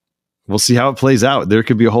 We'll see how it plays out. There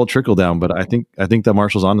could be a whole trickle down, but I think that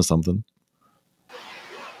Marshall's onto something.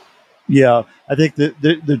 Yeah, I think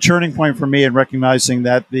the turning point for me in recognizing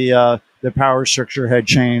that the power structure had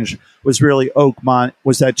changed was really Oakmont.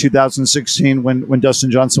 Was that 2016 when Dustin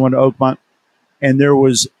Johnson went to Oakmont, and there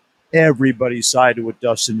was everybody sided with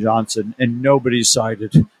Dustin Johnson, and nobody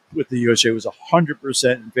sided with the USGA. It was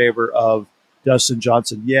 100% in favor of Dustin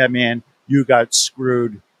Johnson. Yeah, man, you got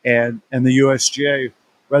screwed, and the USGA,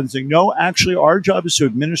 rather than saying no, actually our job is to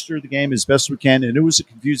administer the game as best we can, and it was a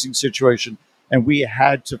confusing situation. And we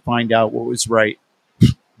had to find out what was right.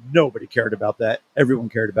 Nobody cared about that. Everyone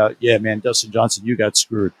cared about, yeah, man, Dustin Johnson, you got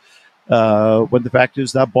screwed. When the fact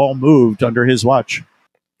is that ball moved under his watch.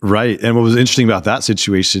 Right. And what was interesting about that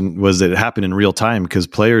situation was that it happened in real time because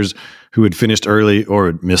players who had finished early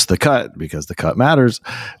or missed the cut, because the cut matters,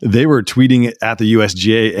 they were tweeting at the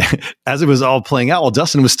USGA as it was all playing out while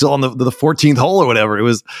Dustin was still on the 14th hole or whatever.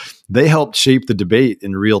 They helped shape the debate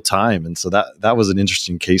in real time. And so that was an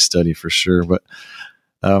interesting case study for sure. But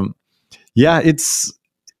yeah, it's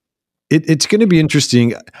going to be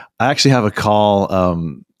interesting. I actually have a call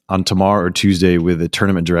on tomorrow or Tuesday with the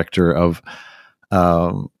tournament director of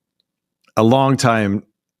a long time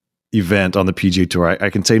event on the PGA Tour. I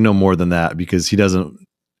can say no more than that because he doesn't.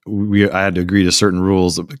 I had to agree to certain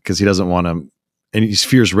rules because he doesn't want to, and he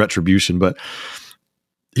fears retribution. But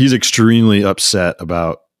he's extremely upset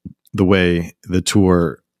about the way the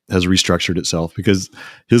tour has restructured itself because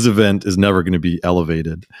his event is never going to be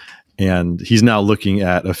elevated, and he's now looking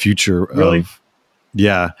at a future of.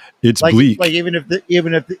 Yeah, it's like, bleak. Like even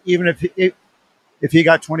if he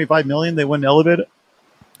got 25 million, they wouldn't elevate it.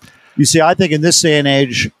 You see, I think in this day and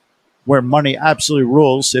age where money absolutely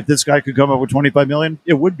rules, if this guy could come up with 25 million,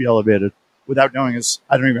 it would be elevated without knowing his.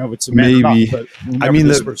 I don't even know if it's a man or not, but I mean,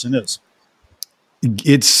 this person is.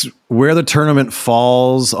 It's where the tournament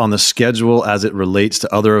falls on the schedule as it relates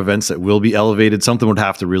to other events that will be elevated. Something would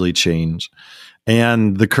have to really change.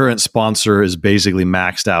 And the current sponsor is basically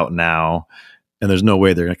maxed out now. And there's no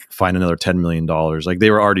way they're going to find another $10 million. Like they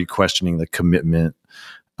were already questioning the commitment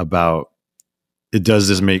about does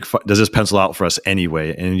this pencil out for us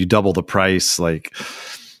anyway? And you double the price. Like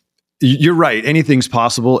you're right. Anything's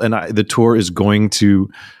possible. And the tour is going to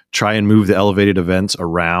try and move the elevated events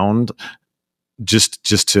around just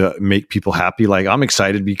to make people happy. Like I'm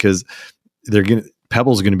excited because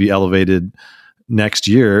Pebble's going to be elevated next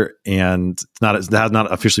year, and it has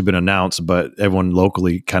not officially been announced, but everyone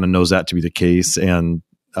locally kind of knows that to be the case, and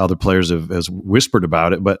other players has whispered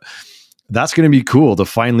about it. But that's going to be cool to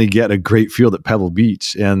finally get a great field at Pebble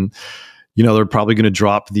Beach. And you know they're probably going to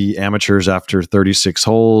drop the amateurs after 36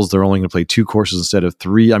 holes. They're only going to play 2 courses instead of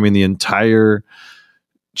 3. I mean, the entire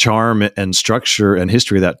charm and structure and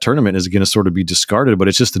history of that tournament is going to sort of be discarded. But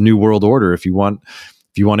it's just the new world order. If you want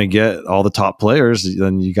to get all the top players,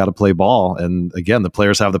 then you got to play ball. And again, the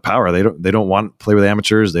players have the power. They don't want to play with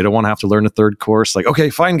amateurs. They don't want to have to learn a third course. Like, okay,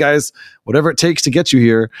 fine, guys, whatever it takes to get you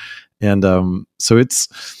here. And so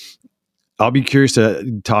I'll be curious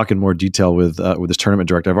to talk in more detail with this tournament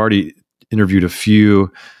director. I've already interviewed a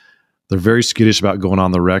few. They're very skittish about going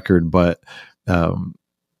on the record, but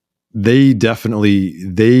they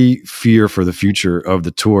fear for the future of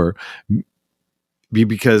the tour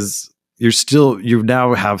because you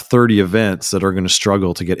now have 30 events that are going to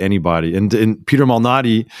struggle to get anybody. And Peter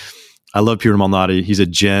Malnati, I love Peter Malnati. He's a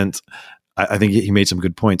gent. I think he made some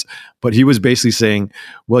good points, but he was basically saying,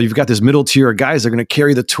 well, you've got this middle tier of guys that are going to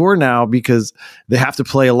carry the tour now because they have to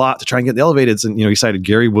play a lot to try and get the elevateds. And, you know, he cited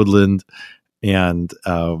Gary Woodland and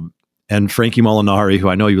Frankie Molinari, who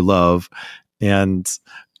I know you love, and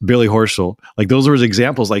Billy Horschel. Like those are his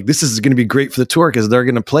examples. Like this is going to be great for the tour because they're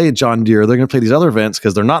going to play John Deere. They're going to play these other events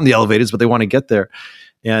because they're not in the elevateds, but they want to get there.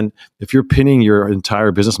 And if you're pinning your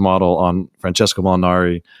entire business model on Francesco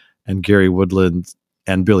Molinari and Gary Woodland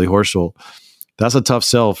and Billy Horschel, that's a tough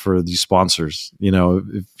sell for these sponsors. You know,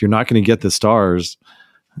 if you're not going to get the stars,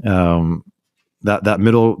 that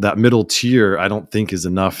middle tier, I don't think is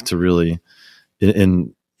enough to really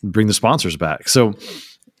bring the sponsors back. So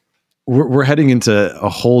we're heading into a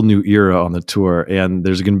whole new era on the tour, and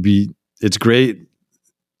there's going to be, it's great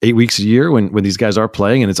 8 weeks a year when these guys are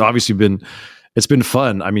playing. And it's obviously it's been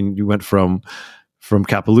fun. I mean, you went from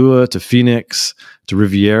Kapalua to Phoenix to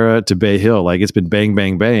Riviera to Bay Hill. Like it's been bang,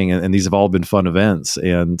 bang, bang. And these have all been fun events.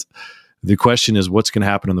 And the question is what's going to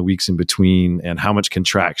happen in the weeks in between and how much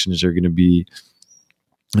contraction is there going to be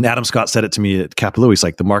And Adam Scott said it to me at Kapalua. He's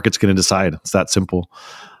like, the market's going to decide. It's that simple.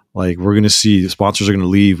 Like, we're going to see sponsors are going to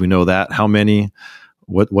leave. We know that. How many?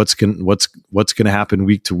 What's going to happen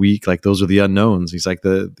week to week? Like, those are the unknowns. He's like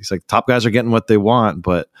top guys are getting what they want,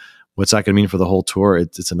 but what's that going to mean for the whole tour?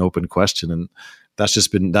 It's an open question, and that's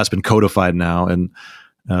been codified now, and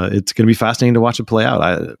it's going to be fascinating to watch it play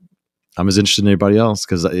out. I'm as interested in anybody else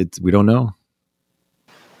because we don't know.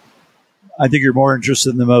 I think you're more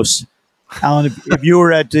interested than most, Alan. If you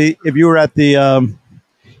were at the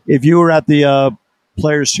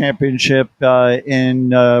Players Championship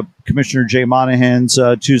in Commissioner Jay Monahan's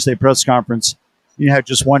Tuesday press conference, you had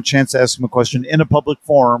just one chance to ask him a question in a public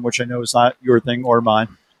forum, which I know is not your thing or mine.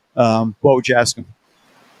 What would you ask him?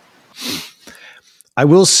 I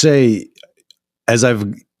will say, as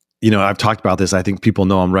I've talked about this, I think people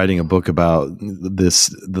know I'm writing a book about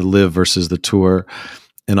the Live versus the Tour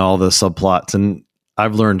and all the subplots. And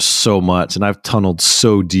I've learned so much and I've tunneled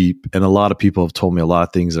so deep. And a lot of people have told me a lot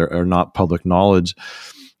of things that are not public knowledge.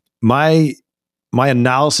 My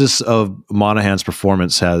analysis of Monahan's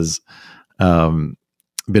performance has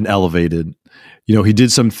been elevated. He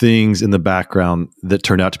did some things in the background that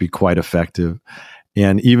turned out to be quite effective.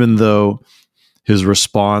 And even though his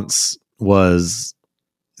response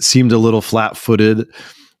seemed a little flat-footed,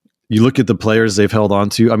 you look at the players they've held on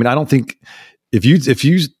to. I mean, I don't think if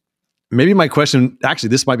you maybe my question, actually,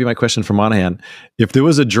 this might be my question for Monahan. If there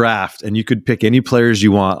was a draft and you could pick any players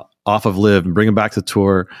you want off of Live and bring them back to the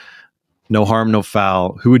tour, no harm, no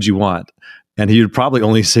foul, who would you want? And he would probably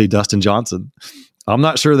only say Dustin Johnson. I'm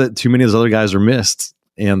not sure that too many of those other guys are missed.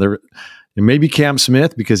 And maybe Cam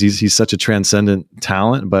Smith because he's such a transcendent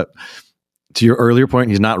talent. But to your earlier point,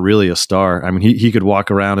 he's not really a star. I mean, he could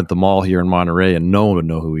walk around at the mall here in Monterey and no one would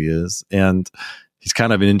know who he is. And he's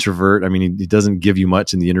kind of an introvert. I mean, he doesn't give you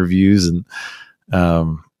much in the interviews, and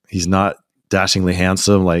he's not dashingly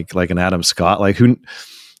handsome like an Adam Scott. Like, who?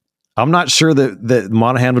 I'm not sure that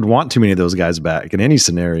Monahan would want too many of those guys back in any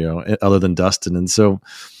scenario other than Dustin. And so,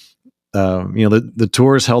 the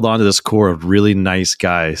tour has held on to this core of really nice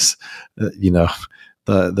guys. The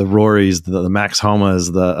Rorys, the Max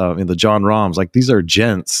Homas, the John Rahms. Like, these are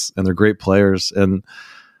gents and they're great players. And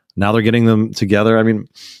now they're getting them together. I mean,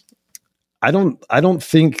 I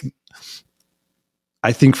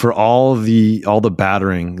think for all the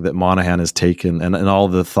battering that Monahan has taken and all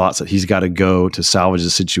the thoughts that he's got to go to salvage the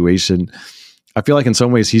situation, I feel like in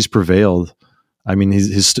some ways he's prevailed. I mean,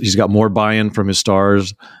 he's got more buy-in from his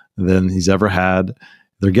stars than he's ever had.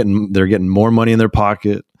 They're getting more money in their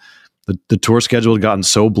pocket. The tour schedule had gotten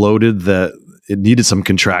so bloated that it needed some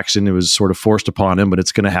contraction. It was sort of forced upon him, but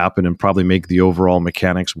it's going to happen and probably make the overall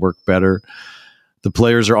mechanics work better. The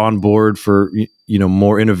players are on board for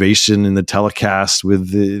more innovation in the telecast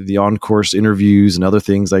with the on-course interviews and other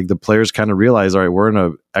things. Like, the players kind of realize, all right, we're in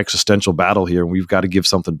an existential battle here, and we've got to give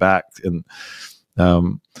something back. And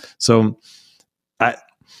so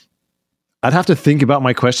I'd have to think about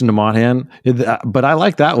my question to Monahan, but I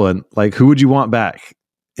like that one. Like, who would you want back?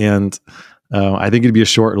 And I think it'd be a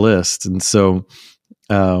short list. And so,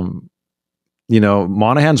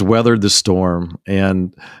 Monahan's weathered the storm,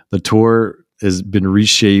 and the tour has been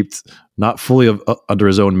reshaped, not fully under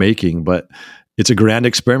his own making, but it's a grand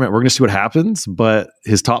experiment. We're going to see what happens, but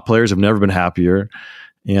his top players have never been happier.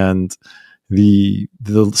 And the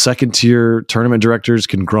second tier tournament directors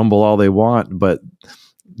can grumble all they want, but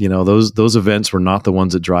those events were not the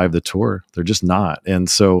ones that drive the tour. They're just not. And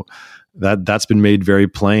so that's been made very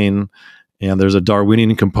plain. And there's a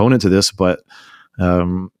Darwinian component to this, but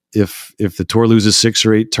if the tour loses 6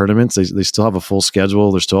 or 8 tournaments, they still have a full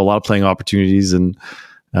schedule. There's still a lot of playing opportunities, and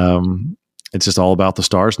it's just all about the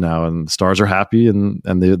stars now. And the stars are happy, and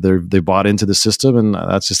they bought into the system, and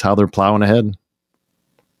that's just how they're plowing ahead.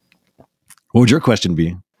 What would your question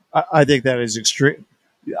be? I think that is extreme.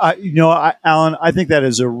 Alan, I think that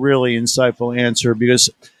is a really insightful answer, because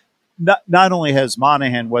not only has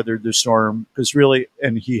Monahan weathered the storm, because really,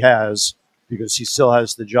 and he has, because he still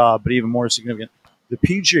has the job, but even more significant, the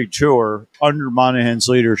PGA Tour under Monahan's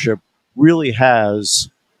leadership really has,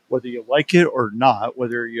 whether you like it or not,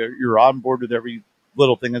 whether you're on board with every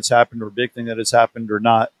little thing that's happened or big thing that has happened or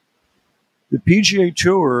not, the PGA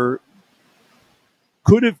Tour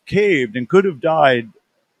could have caved and could have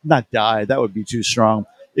not died, that would be too strong.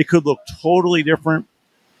 It could look totally different,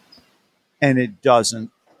 and it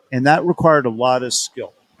doesn't. And that required a lot of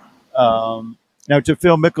skill. Now, to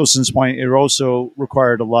Phil Mickelson's point, it also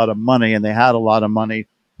required a lot of money, and they had a lot of money.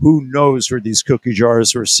 Who knows where these cookie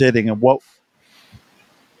jars were sitting, and what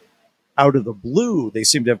out of the blue they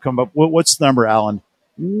seem to have come up. What's the number, Alan?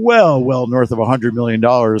 well north of $100 million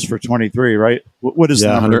for 23, right? What is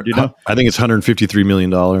the number? Do you know? I think it's $153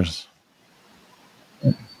 million.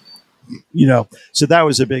 So that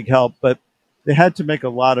was a big help, but they had to make a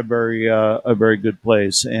lot of very good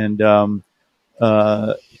plays, and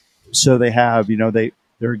so they have,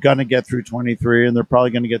 they're going to get through 23, and they're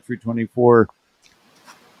probably going to get through 24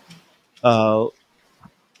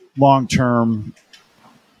 long term.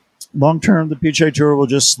 Long term, the PGA Tour will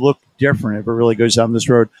just look different if it really goes down this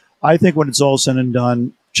road. I think when it's all said and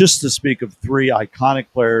done, just to speak of three iconic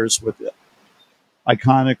players with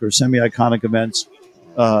iconic or semi-iconic events,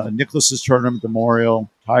 Nicklaus's Tournament Memorial,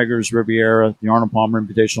 Tiger's Riviera, the Arnold Palmer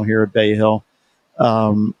Invitational here at Bay Hill,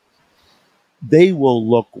 they will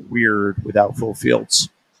look weird without full fields.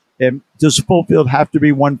 And does full field have to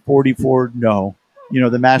be 144? No.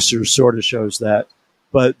 The Masters sort of shows that.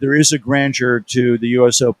 But there is a grandeur to the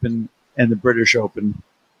U.S. Open and the British Open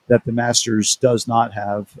that the Masters does not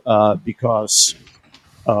have because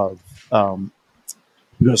of the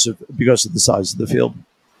size of the field.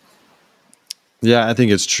 Yeah, I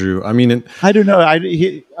think it's true. I mean, I don't know.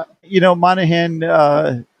 Monahan.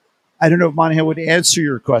 I don't know if Monahan would answer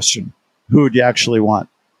your question. Who would you actually want?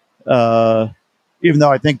 Even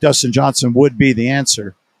though I think Dustin Johnson would be the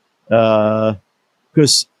answer,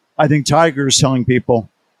 because I think Tiger is telling people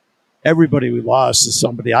everybody we lost is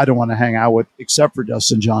somebody I don't want to hang out with except for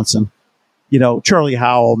Dustin Johnson. Charlie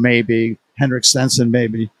Howell, maybe. Henrik Stenson,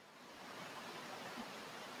 maybe.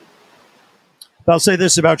 But I'll say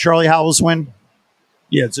this about Charlie Howell's win.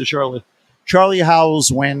 Yeah, it's a Charlie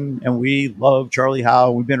Howell's win, and we love Charlie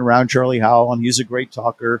Howell. We've been around Charlie Howell, and he's a great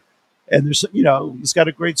talker. And there's, he's got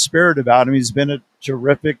a great spirit about him. He's been a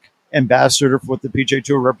terrific ambassador for what the PGA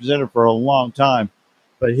Tour represented for a long time.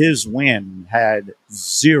 But his win had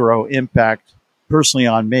zero impact personally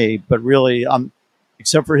on me, but really,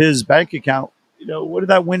 except for his bank account, what did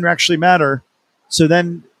that win actually matter? So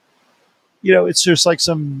then, it's just like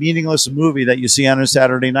some meaningless movie that you see on a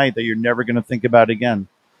Saturday night that you're never going to think about again.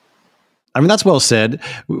 I mean, that's well said.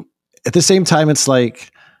 At the same time, it's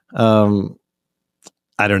like,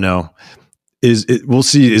 I don't know. We'll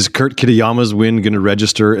see. Is Kurt Kitayama's win going to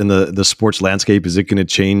register in the sports landscape? Is it going to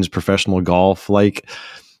change professional golf? Like,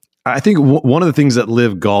 I think one of the things that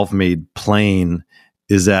Live Golf made plain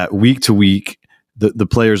is that week to week, the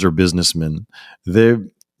players are businessmen.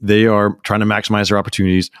 They are trying to maximize their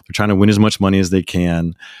opportunities. They're trying to win as much money as they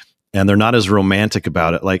can. And they're not as romantic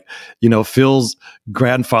about it. Like, Phil's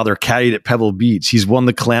grandfather caddied at Pebble Beach. He's won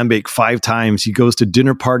the clam bake 5 times. He goes to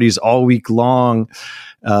dinner parties all week long.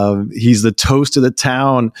 He's the toast of the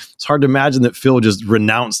town. It's hard to imagine that Phil just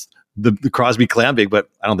renounced the Crosby clam bake, but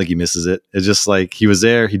I don't think he misses it. It's just like he was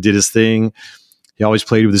there. He did his thing. He always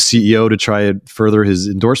played with the CEO to try and further his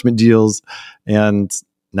endorsement deals. And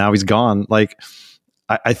now he's gone. Like,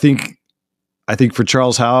 I think for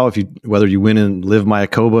Charles Howell, whether you win in Live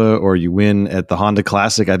Mayakoba or you win at the Honda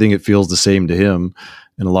Classic, I think it feels the same to him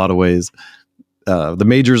in a lot of ways. The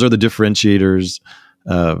majors are the differentiators.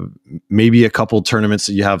 Maybe a couple tournaments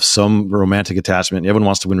that you have some romantic attachment. Everyone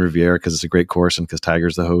wants to win Riviera because it's a great course and because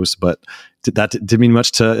Tiger's the host. But that didn't mean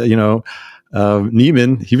much to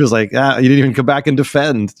Neiman. He was like, he didn't even come back and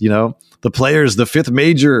defend. The players, the 5th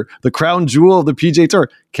major, the crown jewel of the PGA Tour.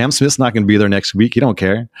 Cam Smith's not going to be there next week. He don't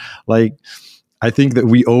care. Like, I think that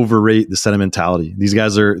we overrate the sentimentality. These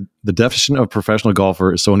guys are the definition of professional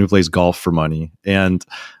golfer is someone who plays golf for money. And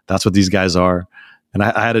that's what these guys are. And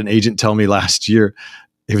I had an agent tell me last year,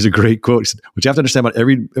 it was a great quote. He said, what you have to understand about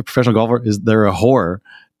every professional golfer is they're a whore.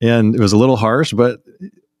 And it was a little harsh, but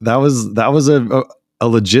that was a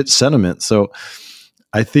legit sentiment. So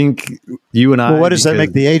I think you and I. Well, what does that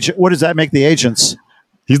make the agent? What does that make the agents?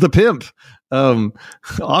 He's the pimp,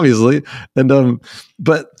 obviously. And,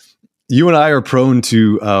 but you and I are prone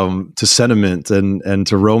to sentiment and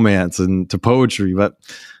to romance and to poetry, but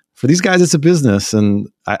for these guys, it's a business.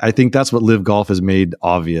 And I think that's what Live Golf has made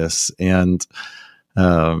obvious. And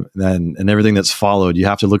everything that's followed, you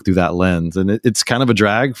have to look through that lens. And it's kind of a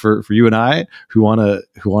drag for you and I who want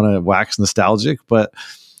to wax nostalgic, but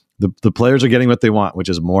the players are getting what they want, which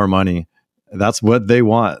is more money. That's what they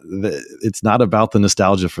want. It's not about the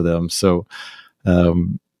nostalgia for them. So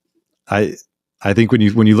I think when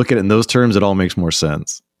you look at it in those terms, it all makes more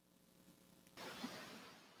sense.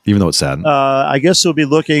 Even though it's sad. I guess we'll be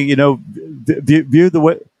looking, view the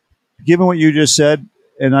way, given what you just said,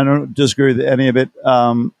 and I don't disagree with any of it,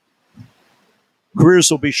 careers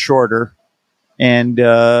will be shorter, and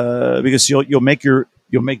because you'll make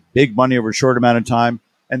big money over a short amount of time,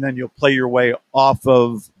 and then you'll play your way off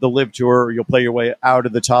of the Live Tour, or you'll play your way out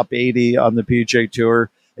of the top 80 on the PGA Tour,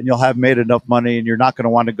 and you'll have made enough money, and you're not going to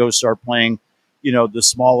want to go start playing the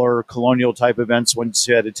smaller colonial type events once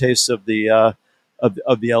you had a taste of the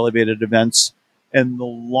of the elevated events, and the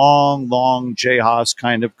long Jay Haas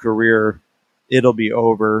kind of career, it'll be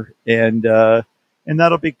over, and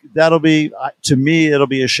that'll be to me, it'll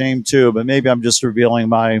be a shame too. But maybe I'm just revealing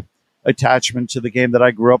my attachment to the game that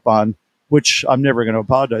I grew up on, which I'm never going to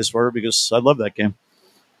apologize for because I love that game.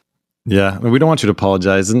 Yeah, we don't want you to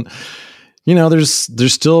apologize, and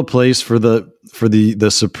there's still a place for the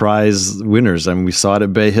surprise winners. I mean, we saw it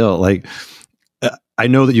at Bay Hill. Like, I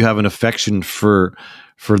know that you have an affection for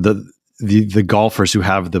the golfers who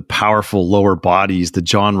have the powerful lower bodies, the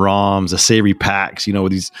John Rahms, the Sayri Packs,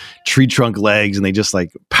 with these tree trunk legs, and they just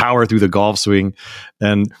like power through the golf swing.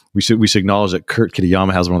 And we should acknowledge that Kurt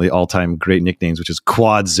Kitayama has one of the all-time great nicknames, which is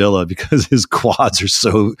Quadzilla, because his quads are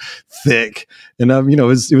so thick. And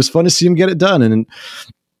it was fun to see him get it done, and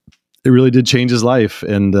it really did change his life.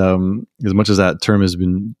 And as much as that term has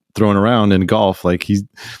been thrown around in golf, like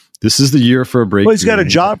this is the year for a break. Well, he's got a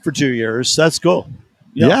job for 2 years. That's cool.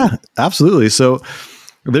 Yeah, absolutely. So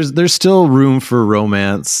there's still room for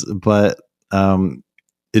romance, but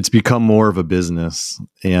it's become more of a business,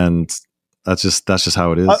 and that's just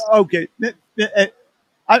how it is. Okay.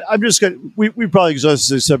 I'm just going to, we probably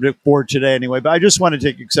exhausted the subject for today anyway, but I just want to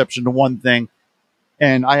take exception to one thing.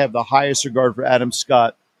 And I have the highest regard for Adam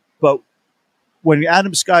Scott. But when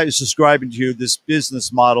Adam Scott is describing to you this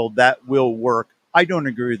business model that will work, I don't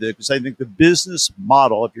agree with it, because I think the business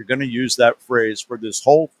model, if you're going to use that phrase for this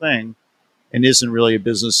whole thing, and isn't really a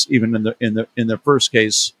business, even in the first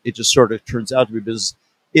case, it just sort of turns out to be business,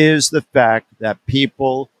 is the fact that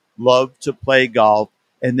people love to play golf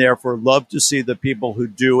and therefore love to see the people who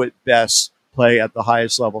do it best play at the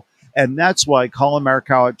highest level. And that's why Colin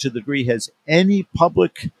Morikawa, to the degree has any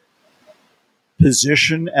public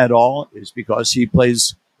position at all, is because he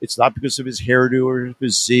plays. It's not because of his hairdo or his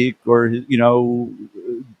physique or his,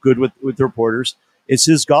 good with reporters. It's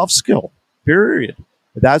his golf skill, period.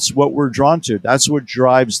 That's what we're drawn to. That's what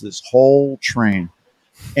drives this whole train.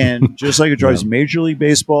 And just like it drives Major League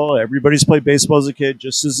Baseball, everybody's played baseball as a kid,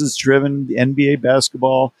 just as it's driven the NBA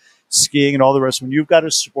basketball, skiing, and all the rest. When you've got a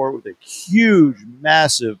sport with a huge,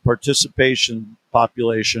 massive participation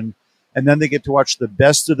population, and then they get to watch the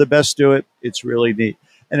best of the best do it, it's really neat.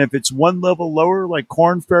 And if it's one level lower, like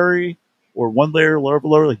Corn Ferry, or one layer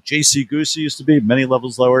lower, like JC Goosey used to be, many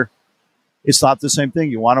levels lower, it's not the same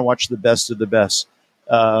thing. You want to watch the best of the best.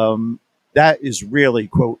 That is really,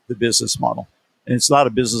 quote, the business model. And it's not a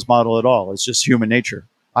business model at all. It's just human nature.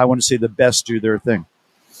 I want to see the best do their thing.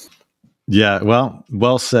 Yeah,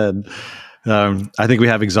 well said. I think we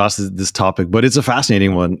have exhausted this topic, but it's a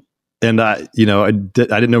fascinating one. And I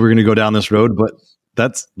didn't know we were going to go down this road, but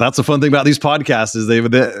that's the fun thing about these podcasts is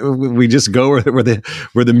we just go where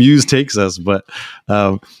the muse takes us. But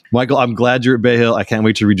Michael, I'm glad you're at Bay Hill. I can't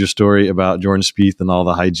wait to read your story about Jordan Spieth and all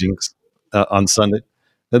the hijinks on Sunday.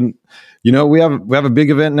 And we have a big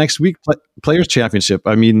event next week, Players Championship.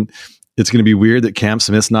 I mean, it's going to be weird that Cam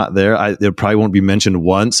Smith's not there. It probably won't be mentioned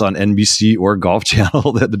once on NBC or Golf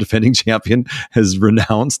Channel that the defending champion has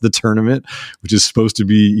renounced the tournament, which is supposed to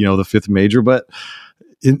be the fifth major. But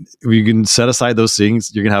we can set aside those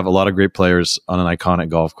things. You're going to have a lot of great players on an iconic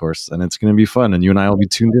golf course, and it's going to be fun. And you and I will be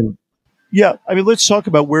tuned in. Yeah, I mean, let's talk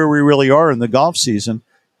about where we really are in the golf season,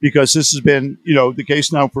 because this has been the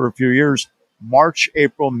case now for a few years. March,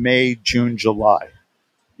 April, May, June, July.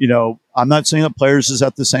 I'm not saying that Players is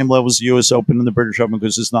at the same level as the U.S. Open and the British Open,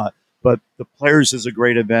 because it's not. But the Players is a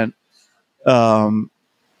great event. And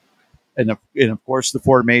of course, the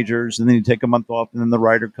four majors, and then you take a month off, and then the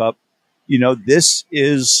Ryder Cup. This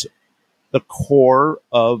is the core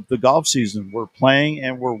of the golf season. We're playing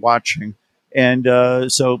and we're watching. And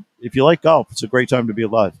so if you like golf, it's a great time to be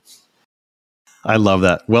alive. I love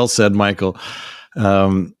that. Well said, Michael.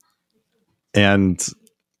 And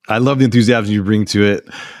I love the enthusiasm you bring to it,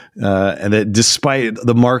 and that despite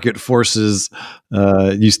the market forces,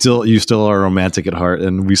 you still are romantic at heart,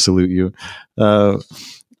 and we salute you.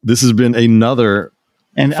 This has been another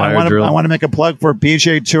I want to make a plug for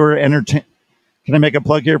PGA Tour Entertainment. Can I make a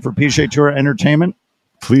plug here for PGA Tour Entertainment?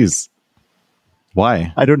 Please.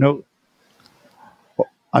 Why? I don't know.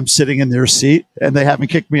 I'm sitting in their seat, and they haven't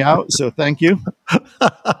kicked me out, so thank you.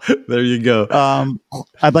 There you go.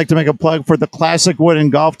 I'd like to make a plug for the Classic Wooden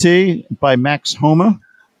Golf Tee by Max Homa.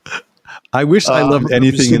 I wish I loved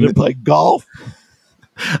anything to play golf.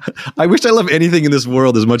 I wish I loved anything in this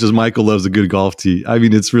world as much as Michael loves a good golf tee. I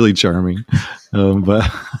mean, it's really charming.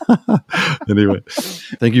 But anyway,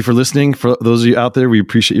 thank you for listening. For those of you out there, we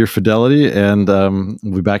appreciate your fidelity, and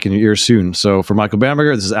we'll be back in your ear soon. So for Michael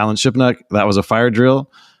Bamberger, this is Alan Shipnuck. That was a fire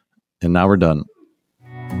drill, and now we're done.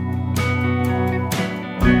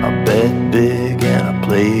 bet big and I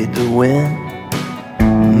played to win.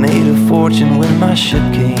 Made a fortune when my ship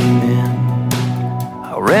came in.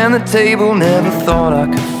 I ran the table, never thought I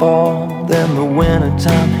could fall. Then the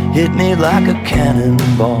wintertime hit me like a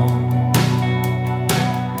cannonball.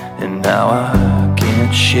 And now I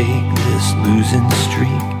can't shake this losing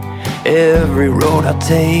streak. Every road I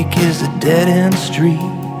take is a dead-end street.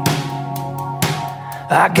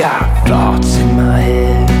 I got thoughts in my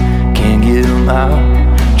head, can't get them out.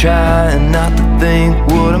 Trying not to think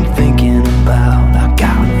what I'm thinking about. I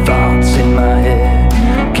got thoughts in my head,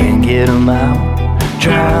 can't get them out.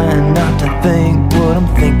 Trying not to think what I'm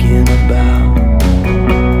thinking about.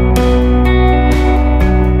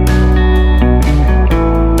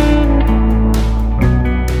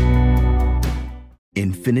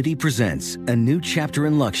 Infiniti presents a new chapter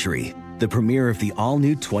in luxury, the premiere of the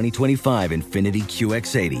all-new 2025 Infiniti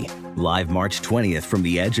QX80, live March 20th from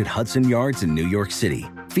the Edge at Hudson Yards in New York City,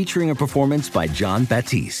 featuring a performance by Jon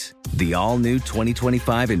Batiste. The all-new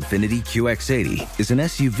 2025 Infiniti QX80 is an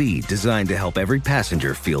SUV designed to help every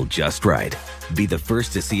passenger feel just right. Be the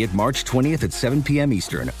first to see it March 20th at 7 p.m.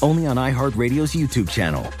 Eastern, only on iHeartRadio's YouTube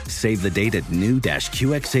channel. Save the date at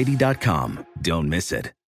new-QX80.com. Don't miss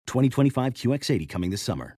it. 2025 QX80 coming this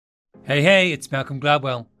summer. Hey, it's Malcolm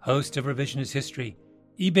Gladwell, host of Revisionist History.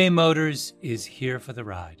 eBay Motors is here for the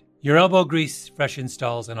ride. Your elbow grease, fresh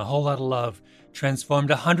installs, and a whole lot of love transformed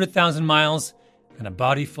 100,000 miles and a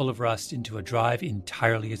body full of rust into a drive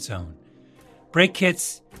entirely its own. Brake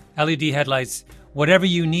kits, LED headlights, whatever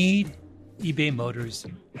you need, eBay Motors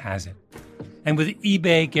has it. And with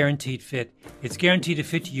eBay Guaranteed Fit, it's guaranteed to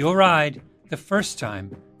fit your ride the first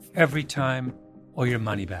time, every time, or your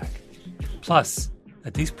money back. Plus,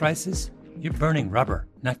 at these prices, you're burning rubber,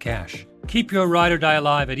 not cash. Keep your ride or die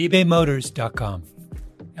alive at ebaymotors.com.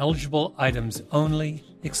 Eligible items only.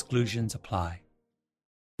 Exclusions apply.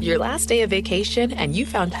 Your last day of vacation and you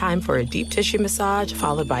found time for a deep tissue massage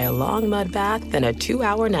followed by a long mud bath, then a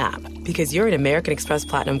 2-hour nap. Because you're an American Express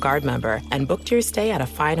Platinum Card member and booked your stay at a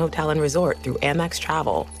fine hotel and resort through Amex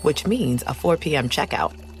Travel, which means a 4 p.m.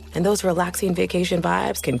 checkout. And those relaxing vacation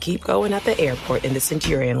vibes can keep going at the airport in the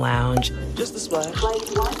Centurion Lounge. Just a splash.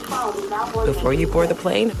 Before you board the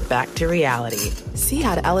plane, back to reality. See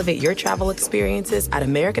how to elevate your travel experiences at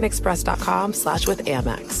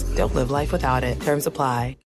americanexpress.com/withAmex. Don't live life without it. Terms apply.